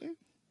cheek lately?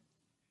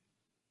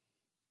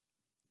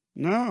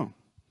 No.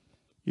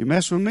 You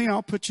mess with me,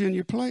 I'll put you in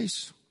your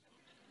place.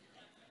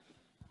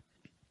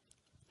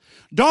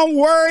 Don't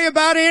worry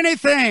about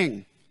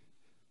anything.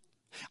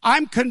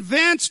 I'm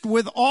convinced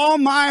with all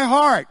my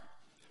heart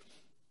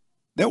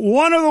that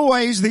one of the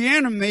ways the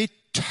enemy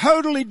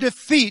totally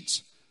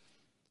defeats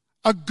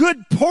a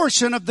good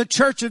portion of the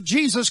church of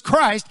Jesus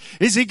Christ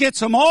is he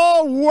gets them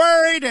all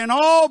worried and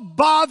all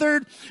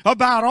bothered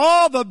about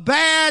all the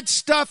bad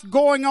stuff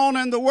going on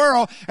in the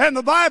world. And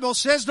the Bible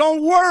says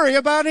don't worry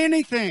about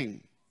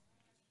anything.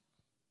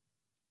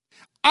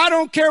 I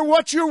don't care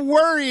what you're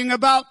worrying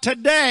about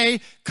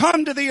today.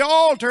 Come to the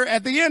altar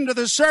at the end of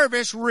the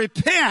service,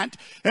 repent,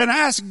 and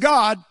ask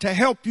God to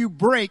help you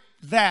break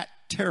that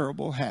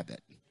terrible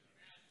habit.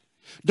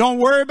 Don't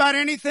worry about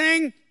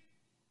anything.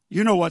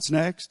 You know what's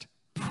next.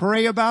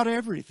 Pray about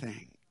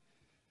everything.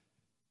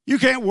 You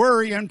can't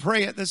worry and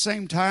pray at the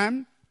same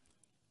time.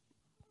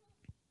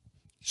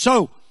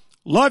 So,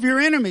 love your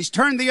enemies.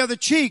 Turn the other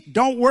cheek.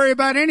 Don't worry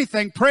about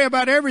anything. Pray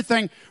about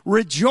everything.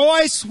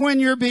 Rejoice when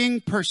you're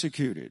being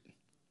persecuted.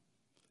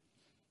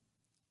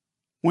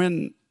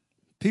 When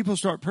people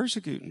start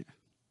persecuting you,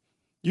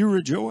 you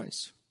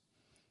rejoice.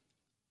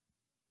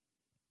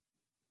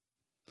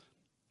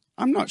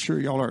 I'm not sure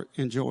y'all are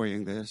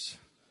enjoying this.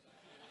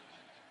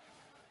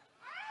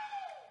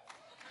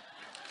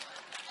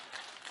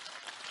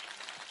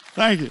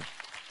 Thank you.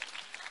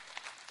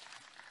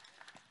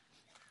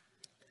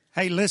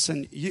 Hey,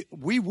 listen,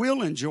 we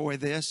will enjoy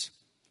this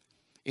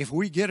if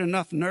we get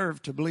enough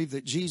nerve to believe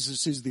that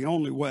Jesus is the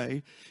only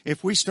way,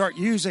 if we start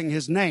using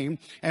his name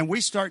and we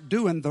start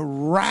doing the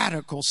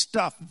radical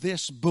stuff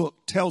this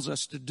book tells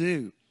us to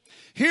do.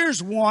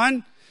 Here's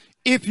one.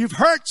 If you've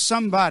hurt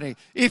somebody,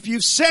 if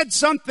you've said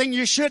something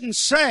you shouldn't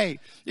say,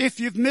 if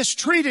you've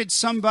mistreated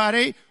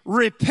somebody,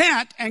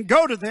 repent and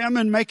go to them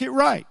and make it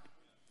right.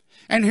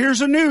 And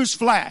here's a news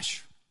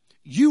flash.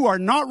 You are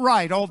not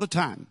right all the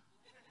time.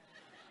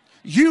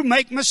 You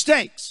make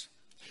mistakes.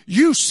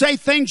 You say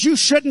things you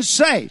shouldn't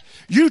say.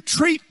 You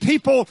treat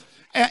people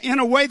in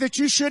a way that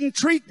you shouldn't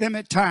treat them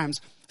at times.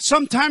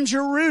 Sometimes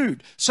you're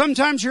rude.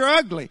 Sometimes you're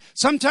ugly.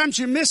 Sometimes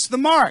you miss the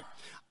mark.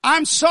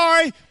 I'm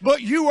sorry,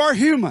 but you are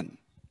human.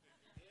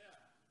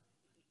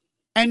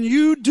 And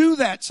you do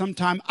that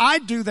sometime. I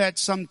do that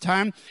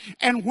sometime.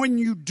 And when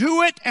you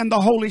do it and the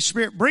Holy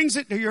Spirit brings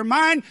it to your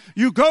mind,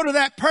 you go to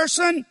that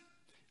person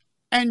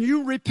and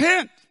you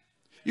repent.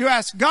 You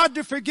ask God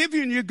to forgive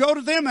you and you go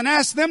to them and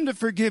ask them to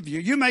forgive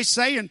you. You may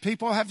say, and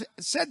people have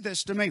said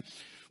this to me,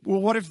 well,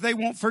 what if they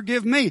won't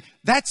forgive me?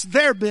 That's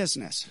their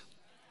business.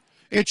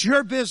 It's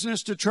your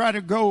business to try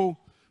to go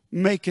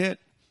make it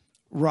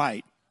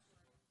right.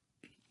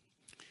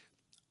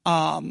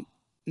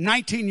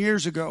 19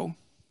 years ago,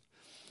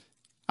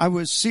 I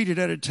was seated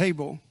at a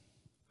table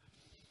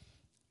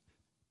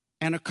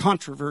and a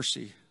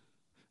controversy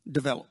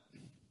developed.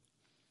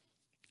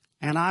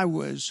 And I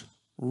was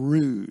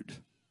rude.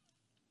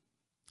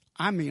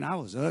 I mean, I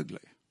was ugly.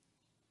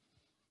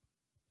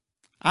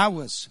 I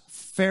was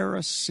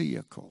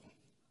pharisaical.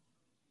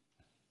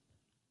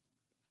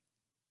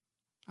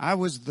 I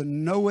was the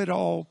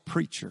know-it-all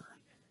preacher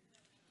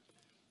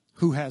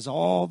who has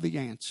all the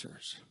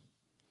answers.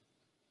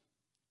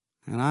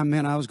 And I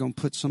meant I was going to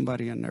put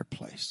somebody in their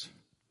place.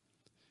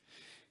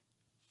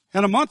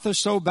 And a month or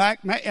so back,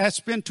 it's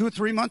been 2 or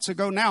 3 months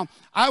ago now,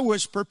 I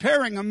was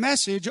preparing a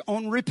message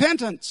on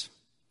repentance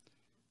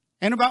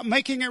and about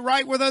making it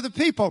right with other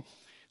people.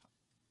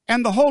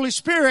 And the Holy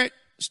Spirit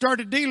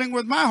started dealing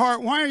with my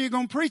heart. Why are you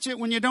going to preach it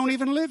when you don't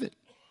even live it?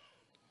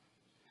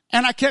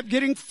 And I kept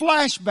getting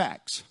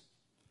flashbacks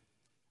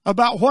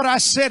about what I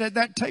said at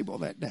that table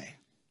that day.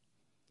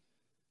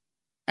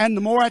 And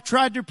the more I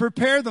tried to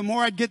prepare, the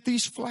more I'd get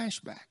these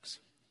flashbacks.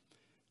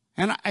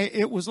 And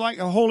it was like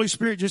the Holy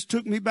Spirit just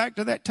took me back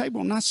to that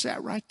table. And I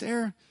sat right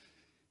there.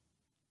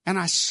 And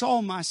I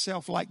saw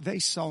myself like they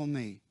saw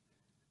me.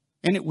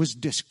 And it was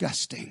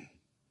disgusting.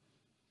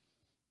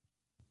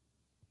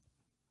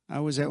 I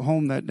was at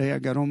home that day. I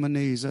got on my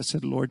knees. I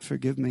said, Lord,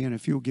 forgive me. And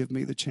if you'll give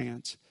me the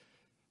chance,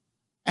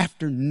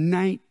 After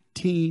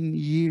 19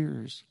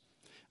 years,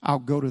 I'll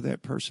go to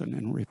that person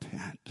and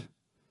repent.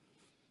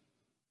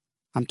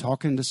 I'm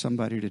talking to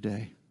somebody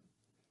today.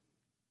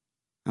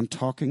 I'm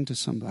talking to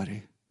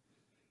somebody.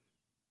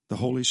 The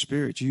Holy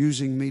Spirit's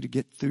using me to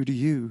get through to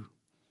you.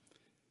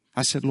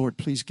 I said, Lord,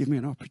 please give me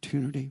an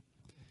opportunity.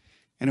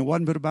 And it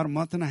wasn't but about a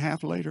month and a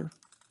half later,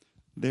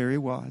 there he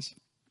was.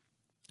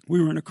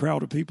 We were in a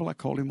crowd of people. I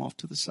called him off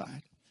to the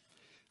side.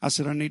 I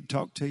said, I need to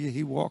talk to you.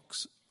 He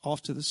walks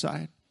off to the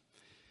side.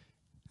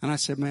 And I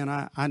said, man,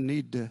 I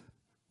need to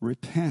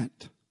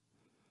repent.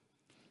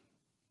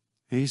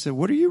 And he said,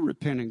 what are you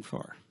repenting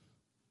for?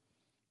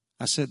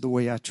 I said, the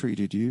way I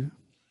treated you.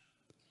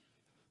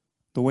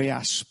 The way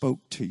I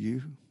spoke to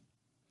you.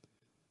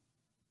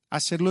 I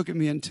said, look at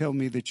me and tell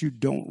me that you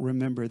don't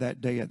remember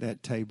that day at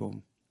that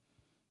table.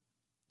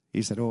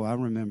 He said, oh, I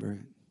remember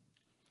it.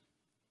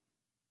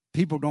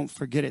 People don't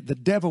forget it. The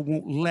devil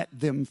won't let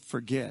them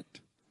forget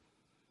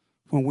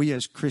when we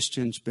as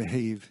Christians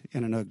behave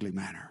in an ugly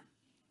manner.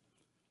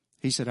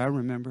 He said, I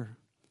remember.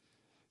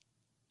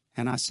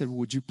 And I said,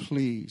 would you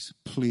please,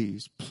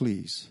 please,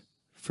 please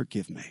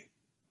forgive me?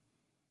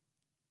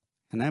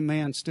 And that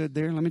man stood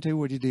there. Let me tell you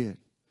what he did.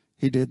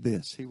 He did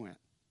this. He went.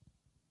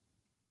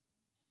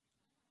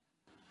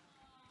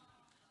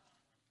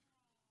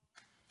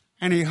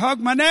 And he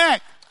hugged my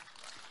neck.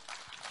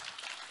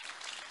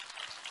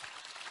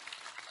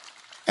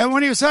 And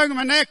when he was hugging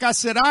my neck, I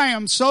said, I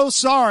am so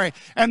sorry.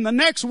 And the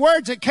next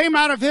words that came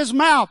out of his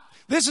mouth,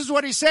 this is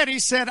what he said. He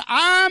said,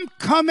 I'm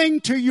coming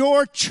to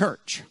your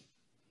church.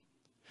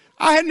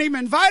 I hadn't even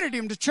invited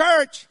him to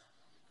church.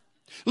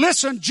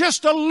 Listen,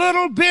 just a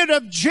little bit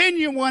of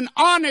genuine,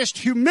 honest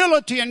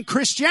humility and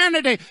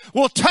Christianity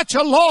will touch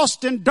a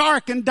lost and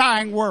dark and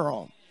dying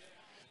world.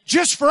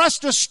 Just for us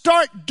to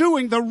start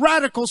doing the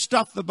radical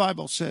stuff the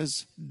Bible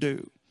says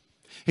do.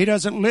 He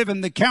doesn't live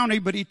in the county,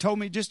 but he told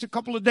me just a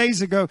couple of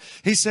days ago,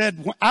 he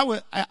said,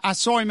 I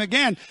saw him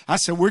again. I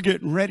said, we're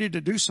getting ready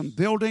to do some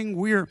building.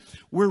 We're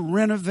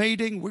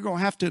renovating. We're going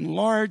to have to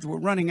enlarge. We're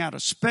running out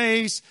of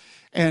space.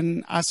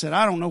 And I said,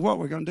 I don't know what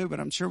we're going to do,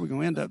 but I'm sure we're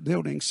going to end up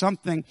building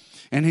something.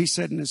 And he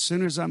said, and as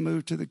soon as I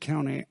move to the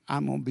county,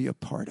 I'm going to be a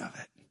part of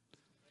it.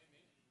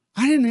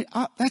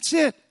 That's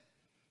it.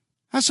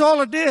 That's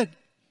all I did.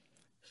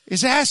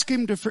 Is ask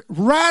him to,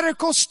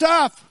 radical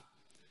stuff.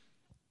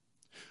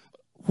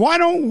 Why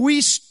don't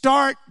we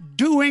start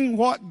doing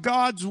what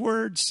God's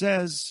word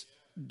says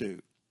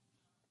do?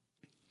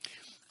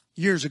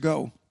 Years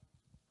ago,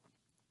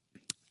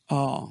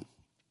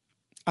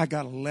 I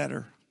got a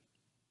letter.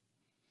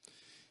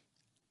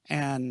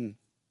 And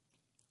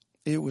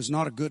it was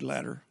not a good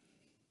letter.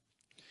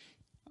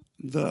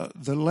 The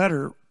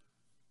letter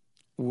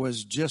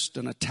was just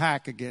an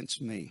attack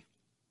against me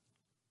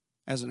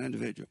as an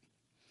individual.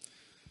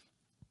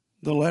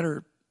 The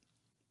letter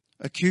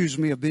accused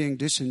me of being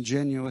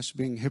disingenuous,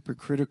 being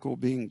hypocritical,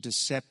 being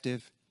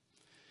deceptive.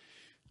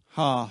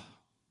 I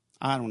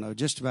don't know,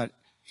 just about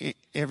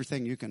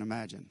everything you can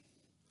imagine.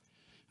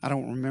 I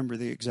don't remember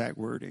the exact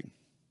wording.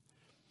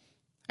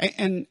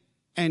 And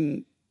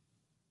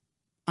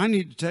I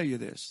need to tell you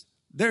this.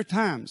 There are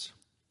times,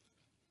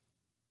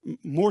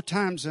 more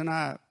times than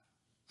I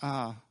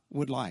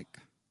would like,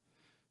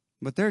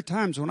 but there are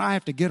times when I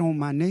have to get on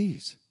my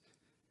knees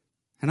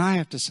and I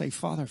have to say,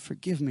 Father,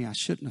 forgive me. I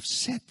shouldn't have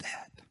said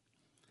that.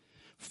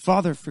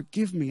 Father,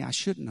 forgive me. I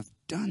shouldn't have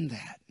done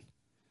that.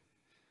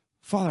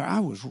 Father,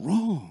 I was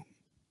wrong.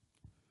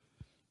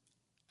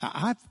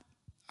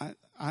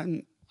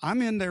 I'm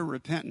in there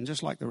repenting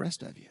just like the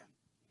rest of you.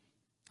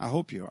 I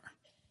hope you are.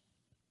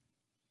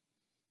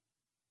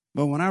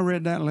 But when I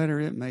read that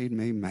letter, it made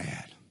me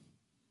mad.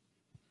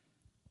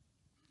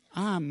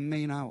 I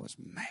mean, I was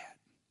mad.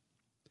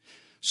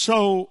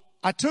 So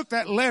I took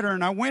that letter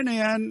and I went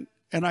in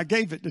and I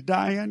gave it to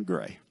Diane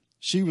Gray.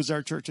 She was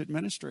our church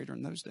administrator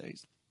in those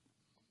days.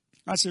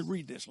 I said,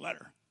 read this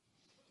letter.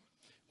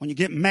 When you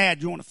get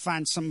mad, you want to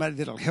find somebody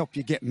that'll help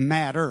you get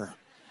madder.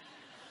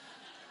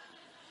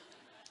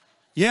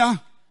 Yeah?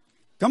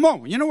 Come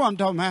on. You know what I'm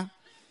talking about.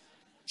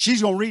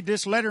 She's going to read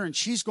this letter and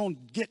she's going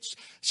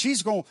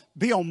to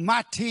be on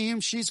my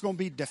team. She's going to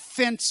be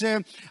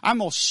defensive. I'm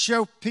going to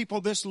show people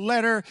this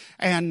letter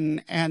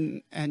and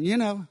you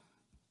know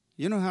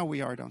how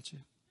we are, don't you?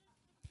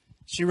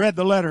 She read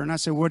the letter and I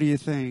said, what do you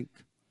think?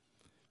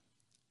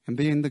 And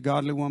being the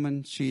godly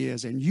woman she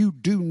is, and you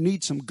do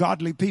need some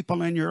godly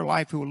people in your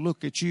life who will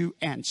look at you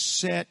and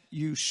set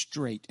you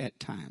straight at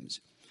times.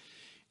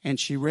 And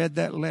she read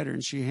that letter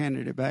and she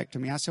handed it back to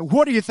me. I said,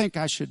 what do you think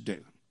I should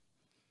do?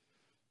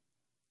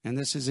 And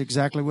this is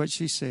exactly what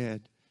she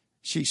said.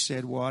 She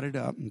said, wad it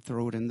up and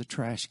throw it in the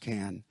trash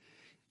can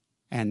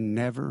and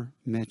never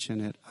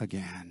mention it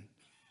again.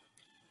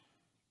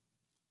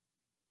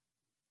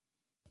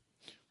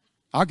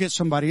 I'll get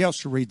somebody else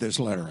to read this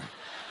letter.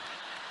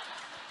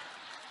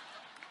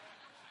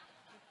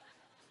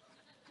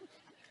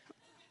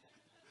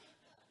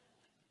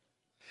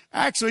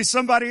 Actually,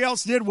 somebody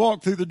else did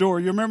walk through the door.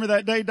 You remember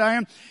that day,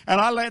 Diane?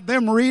 And I let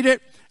them read it.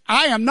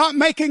 I am not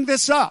making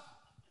this up.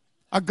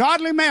 A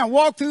godly man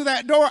walked through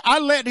that door. I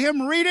let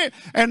him read it.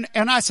 And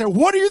I said,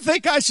 what do you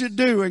think I should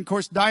do? And of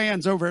course,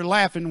 Diane's over here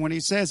laughing when he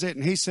says it.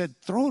 And he said,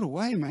 throw it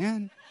away,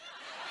 man.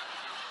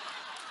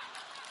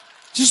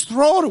 Just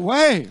throw it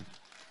away.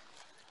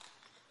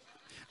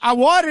 I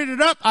wadded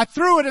it up. I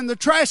threw it in the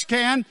trash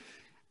can.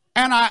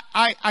 And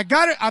I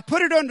got it. I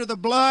put it under the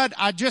blood.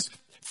 I just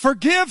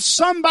forgive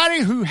somebody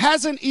who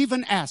hasn't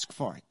even asked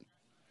for it.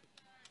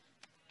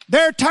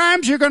 There are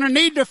times you're going to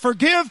need to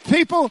forgive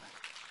people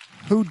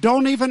who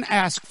don't even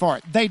ask for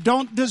it. They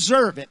don't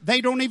deserve it.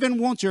 They don't even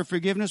want your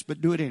forgiveness,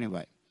 but do it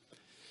anyway.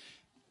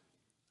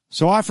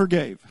 So I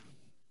forgave.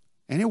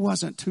 And it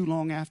wasn't too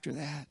long after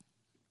that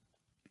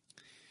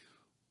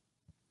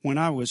when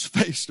I was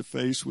face to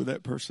face with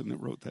that person that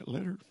wrote that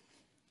letter.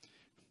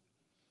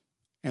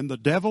 And the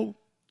devil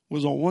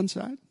was on one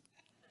side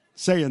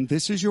saying,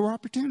 this is your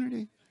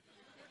opportunity.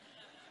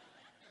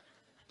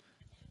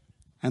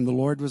 And the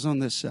Lord was on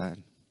this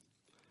side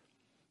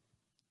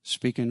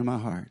speaking to my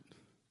heart.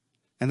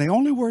 And the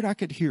only word I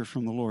could hear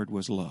from the Lord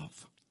was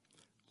love.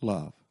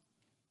 Love.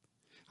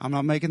 I'm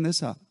not making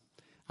this up.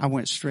 I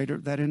went straight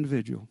at that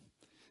individual.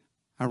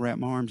 I wrapped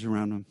my arms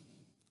around him.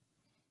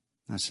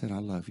 I said, I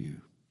love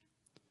you.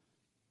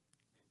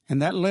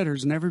 And that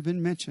letter's never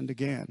been mentioned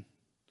again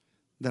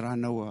that I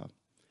know of.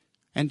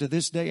 And to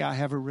this day, I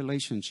have a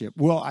relationship.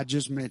 Well, I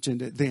just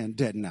mentioned it then,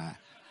 didn't I?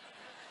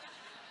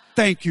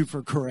 Thank you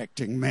for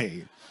correcting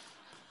me.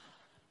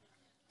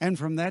 And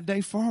from that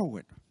day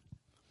forward,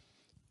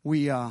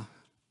 we've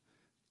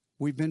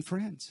been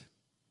friends.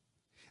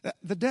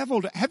 The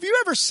devil, have you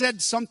ever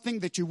said something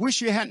that you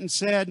wish you hadn't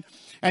said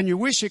and you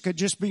wish it could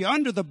just be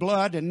under the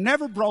blood and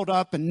never brought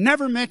up and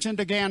never mentioned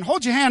again?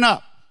 Hold your hand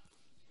up.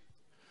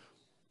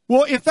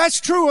 Well, if that's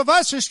true of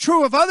us, it's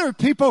true of other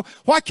people.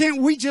 Why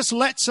can't we just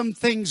let some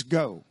things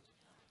go?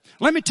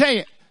 Let me tell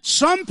you,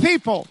 some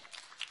people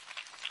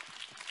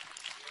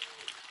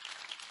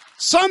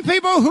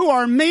who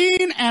are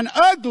mean and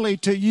ugly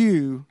to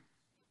you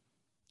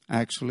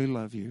actually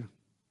love you.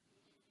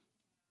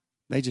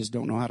 They just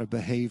don't know how to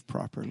behave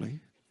properly.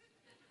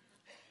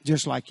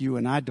 Just like you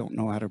and I don't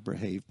know how to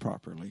behave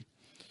properly.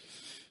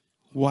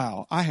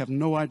 Wow, I have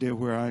no idea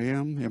where I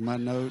am in my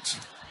notes.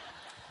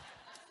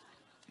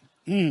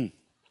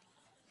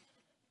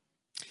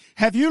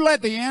 Have you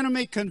let the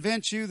enemy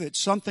convince you that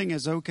something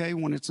is okay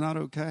when it's not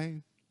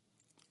okay?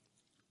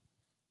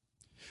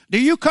 Do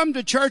you come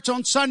to church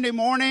on Sunday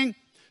morning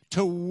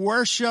to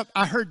worship?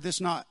 I heard this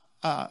not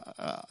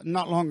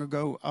long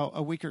ago,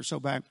 a week or so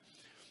back.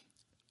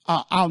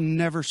 I'll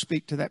never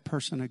speak to that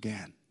person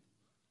again.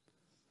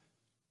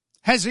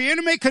 Has the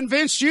enemy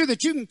convinced you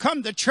that you can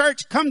come to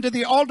church, come to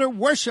the altar,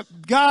 worship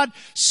God,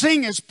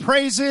 sing His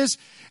praises,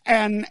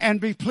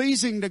 and be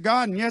pleasing to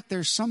God, and yet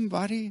there's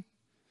somebody,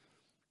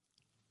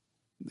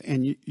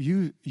 and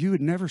you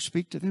would never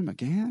speak to them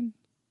again?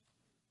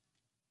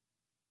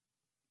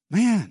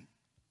 Man,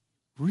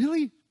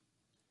 really?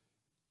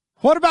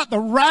 What about the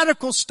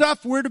radical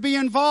stuff we're to be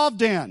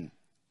involved in?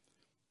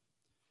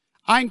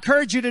 I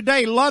encourage you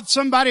today, love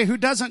somebody who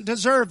doesn't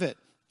deserve it.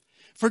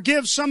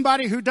 Forgive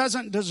somebody who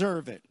doesn't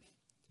deserve it.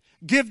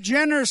 Give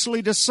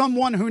generously to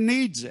someone who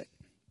needs it.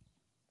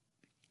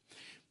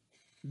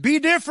 Be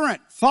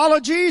different. Follow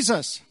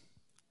Jesus.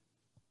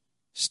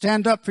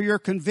 Stand up for your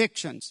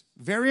convictions.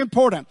 Very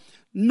important.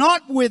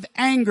 Not with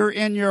anger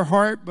in your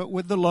heart, but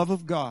with the love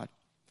of God.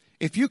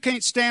 If you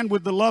can't stand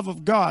with the love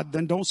of God,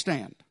 then don't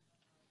stand.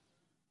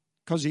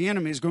 Because the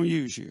enemy is going to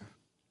use you.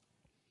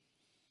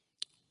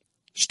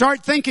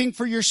 Start thinking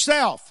for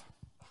yourself.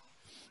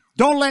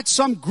 Don't let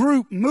some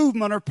group,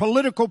 movement, or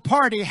political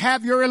party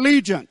have your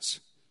allegiance.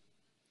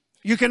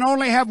 You can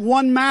only have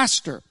one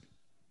master.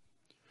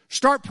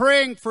 Start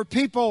praying for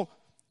people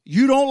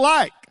you don't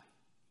like.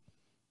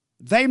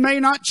 They may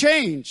not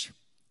change,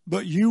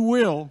 but you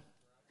will.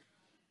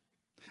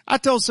 I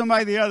told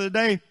somebody the other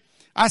day,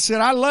 I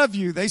said, I love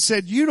you. They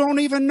said, you don't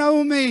even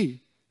know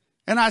me.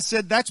 And I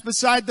said, that's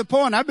beside the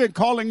point. I've been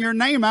calling your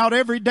name out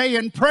every day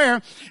in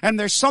prayer, and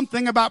there's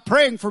something about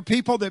praying for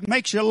people that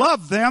makes you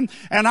love them,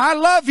 and I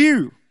love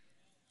you.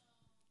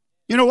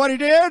 You know what he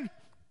did?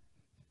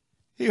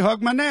 He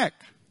hugged my neck.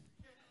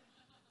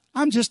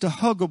 I'm just a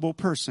huggable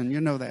person.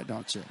 You know that,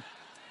 don't you?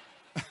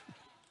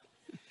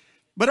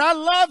 But I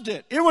loved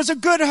it. It was a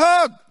good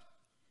hug.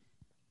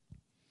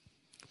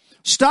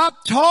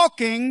 Stop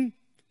talking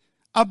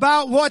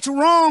about what's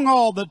wrong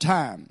all the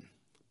time.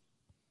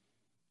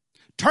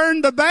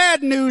 Turn the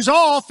bad news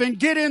off and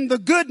get in the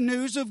good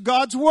news of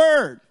God's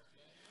Word.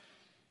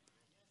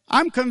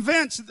 I'm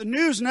convinced that the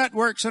news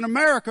networks in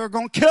America are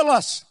going to kill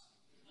us.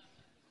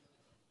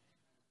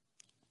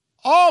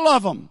 All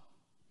of them.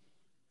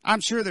 I'm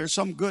sure there's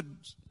some good,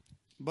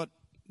 but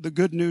the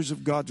good news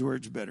of God's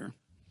Word is better.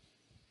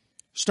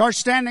 Start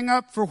standing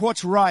up for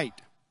what's right.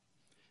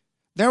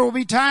 There will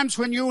be times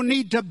when you will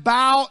need to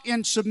bow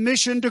in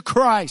submission to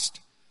Christ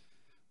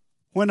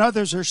when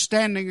others are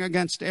standing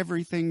against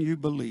everything you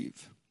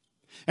believe.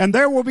 And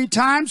there will be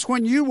times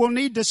when you will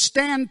need to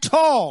stand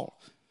tall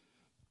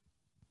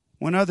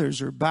when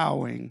others are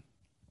bowing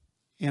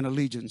in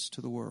allegiance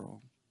to the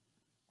world.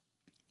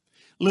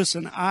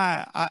 Listen,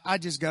 I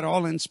just got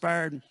all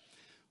inspired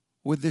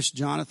with this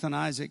Jonathan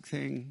Isaac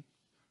thing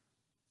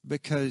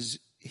because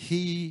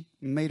he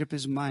made up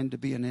his mind to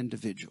be an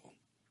individual.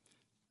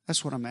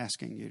 That's what I'm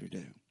asking you to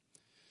do.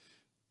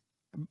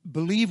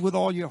 Believe with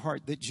all your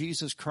heart that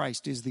Jesus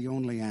Christ is the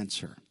only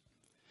answer.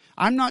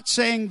 I'm not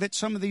saying that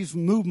some of these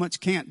movements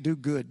can't do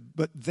good,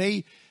 but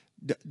they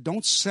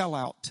don't sell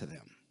out to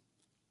them.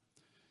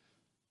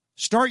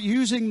 Start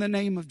using the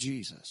name of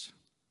Jesus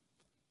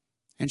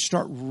and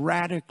start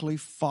radically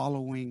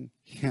following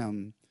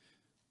him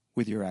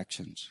with your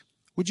actions.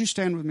 Would you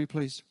stand with me,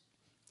 please?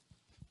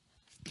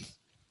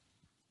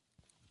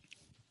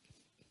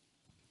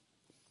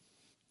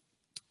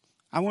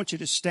 I want you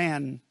to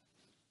stand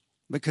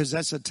because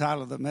that's the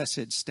title of the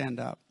message,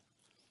 Stand Up.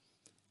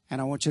 And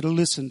I want you to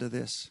listen to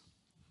this.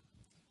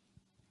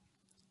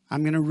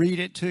 I'm going to read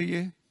it to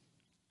you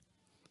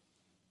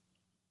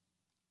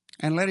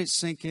and let it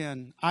sink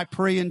in. I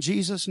pray in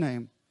Jesus'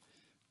 name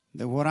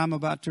that what I'm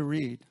about to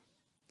read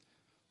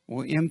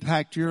will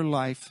impact your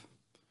life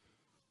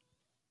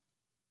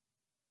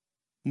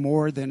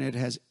more than it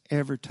has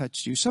ever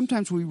touched you.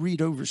 Sometimes we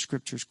read over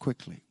scriptures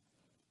quickly,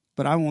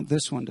 but I want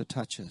this one to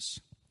touch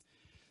us.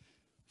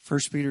 1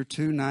 Peter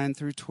 2, 9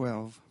 through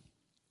 12.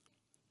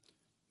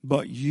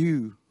 But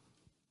you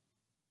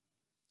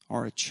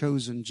are a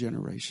chosen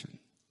generation,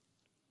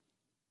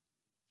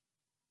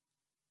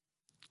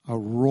 a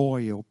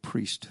royal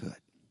priesthood,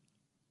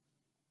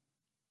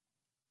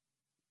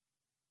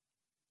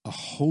 a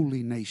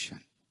holy nation,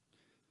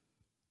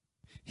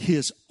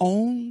 his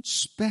own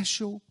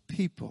special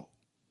people.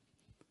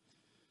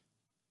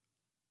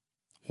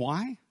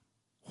 Why?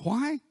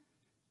 Why?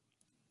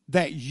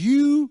 That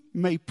you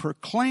may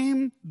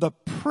proclaim the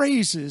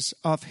praises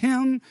of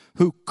him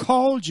who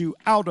called you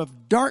out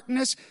of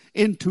darkness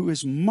into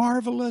his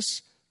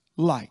marvelous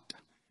light.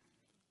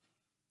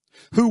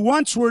 Who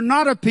once were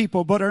not a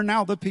people, but are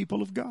now the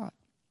people of God.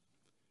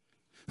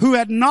 Who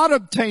had not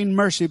obtained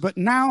mercy, but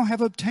now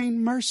have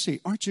obtained mercy.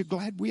 Aren't you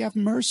glad we have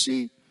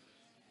mercy?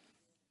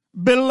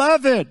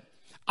 Beloved,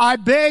 I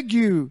beg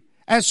you,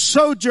 as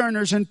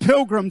sojourners and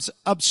pilgrims,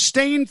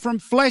 abstain from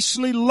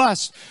fleshly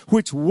lusts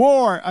which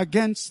war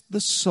against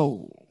the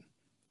soul.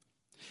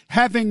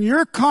 Having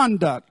your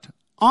conduct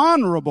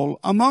honorable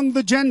among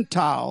the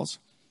Gentiles,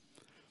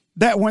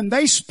 that when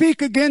they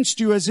speak against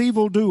you as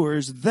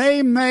evildoers,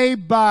 they may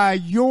by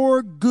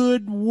your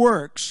good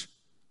works,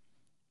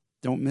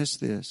 don't miss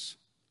this,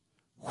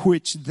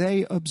 which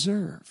they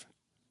observe.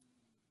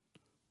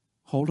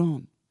 Hold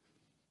on.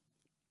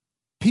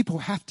 People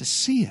have to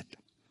see it.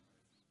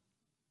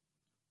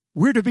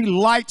 We're to be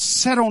lights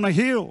set on a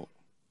hill,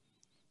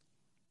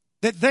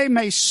 that they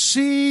may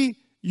see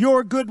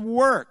your good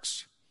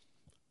works,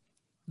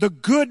 the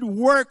good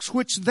works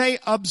which they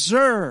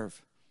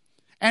observe.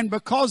 And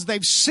because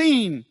they've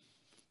seen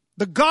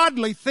the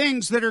godly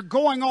things that are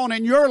going on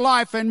in your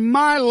life and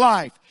my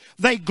life,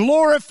 they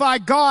glorify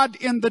God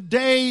in the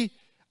day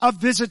of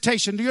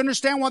visitation. Do you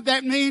understand what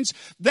that means?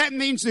 That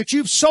means that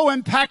you've so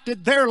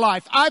impacted their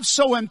life. I've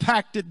so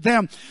impacted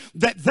them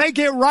that they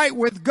get right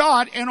with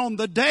God. And on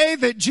the day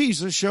that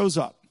Jesus shows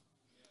up,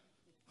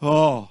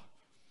 oh,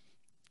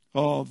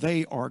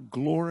 they are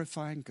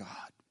glorifying God.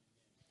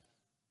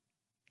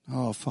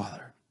 Oh,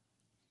 Father,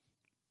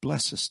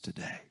 bless us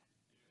today.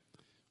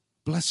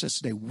 Bless us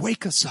today.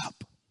 Wake us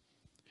up.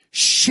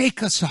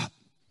 Shake us up.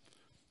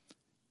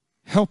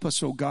 Help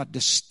us, oh God,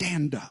 to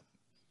stand up.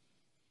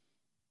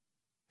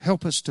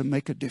 Help us to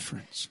make a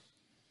difference.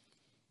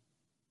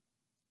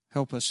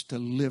 Help us to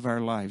live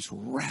our lives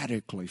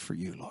radically for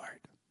you,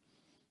 Lord.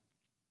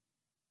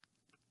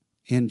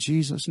 In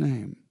Jesus'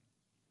 name,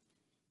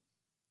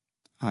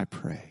 I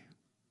pray.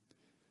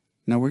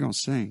 Now we're going to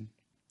sing.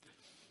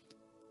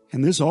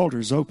 And this altar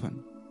is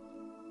open.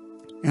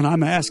 And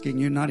I'm asking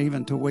you not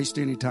even to waste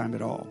any time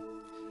at all.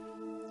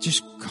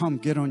 Just come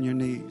get on your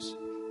knees.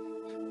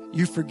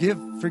 You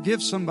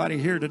forgive somebody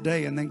here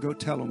today and then go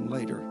tell them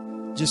later.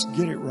 Just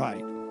get it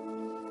right.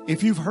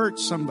 If you've hurt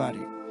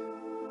somebody,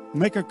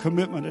 make a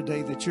commitment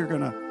today that you're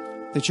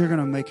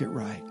gonna make it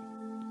right.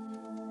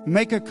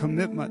 Make a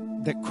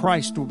commitment that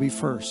Christ will be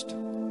first.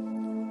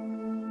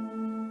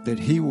 That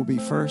he will be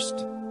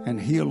first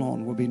and he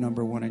alone will be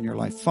number one in your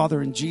life.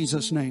 Father, in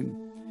Jesus' name,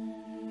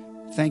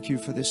 thank you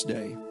for this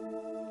day.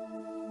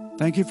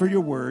 Thank you for your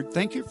word.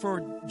 Thank you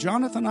for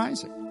Jonathan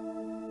Isaac.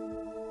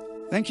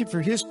 Thank you for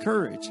his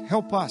courage.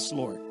 Help us,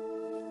 Lord.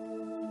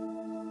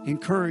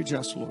 Encourage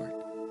us, Lord,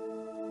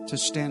 to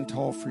stand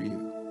tall for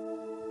you.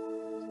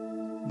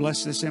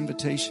 Bless this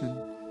invitation.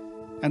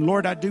 And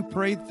Lord, I do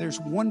pray that there's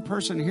one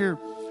person here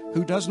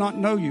who does not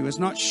know you, is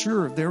not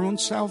sure of their own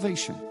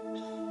salvation,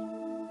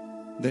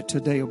 that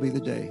today will be the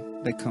day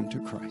they come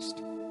to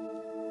Christ.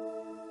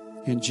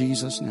 In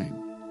Jesus' name,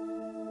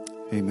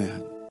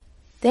 amen.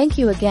 Thank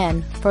you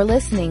again for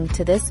listening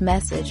to this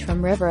message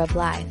from River of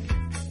Life.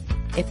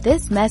 If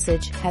this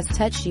message has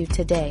touched you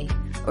today,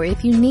 or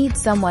if you need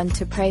someone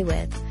to pray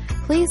with,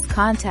 please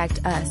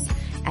contact us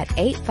at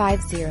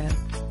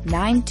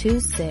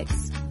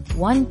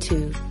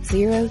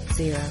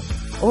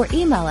 850-926-1200 or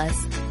email us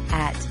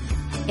at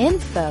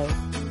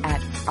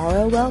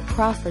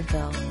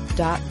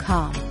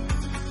info@rolcrawfordville.com.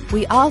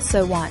 We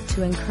also want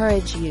to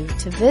encourage you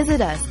to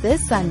visit us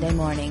this Sunday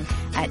morning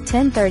at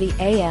 10:30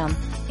 a.m.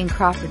 in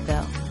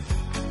Crawfordville.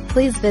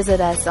 Please visit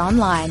us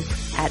online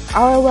at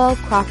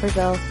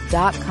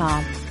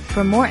rolcrawfordville.com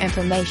for more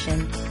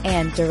information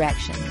and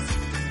directions.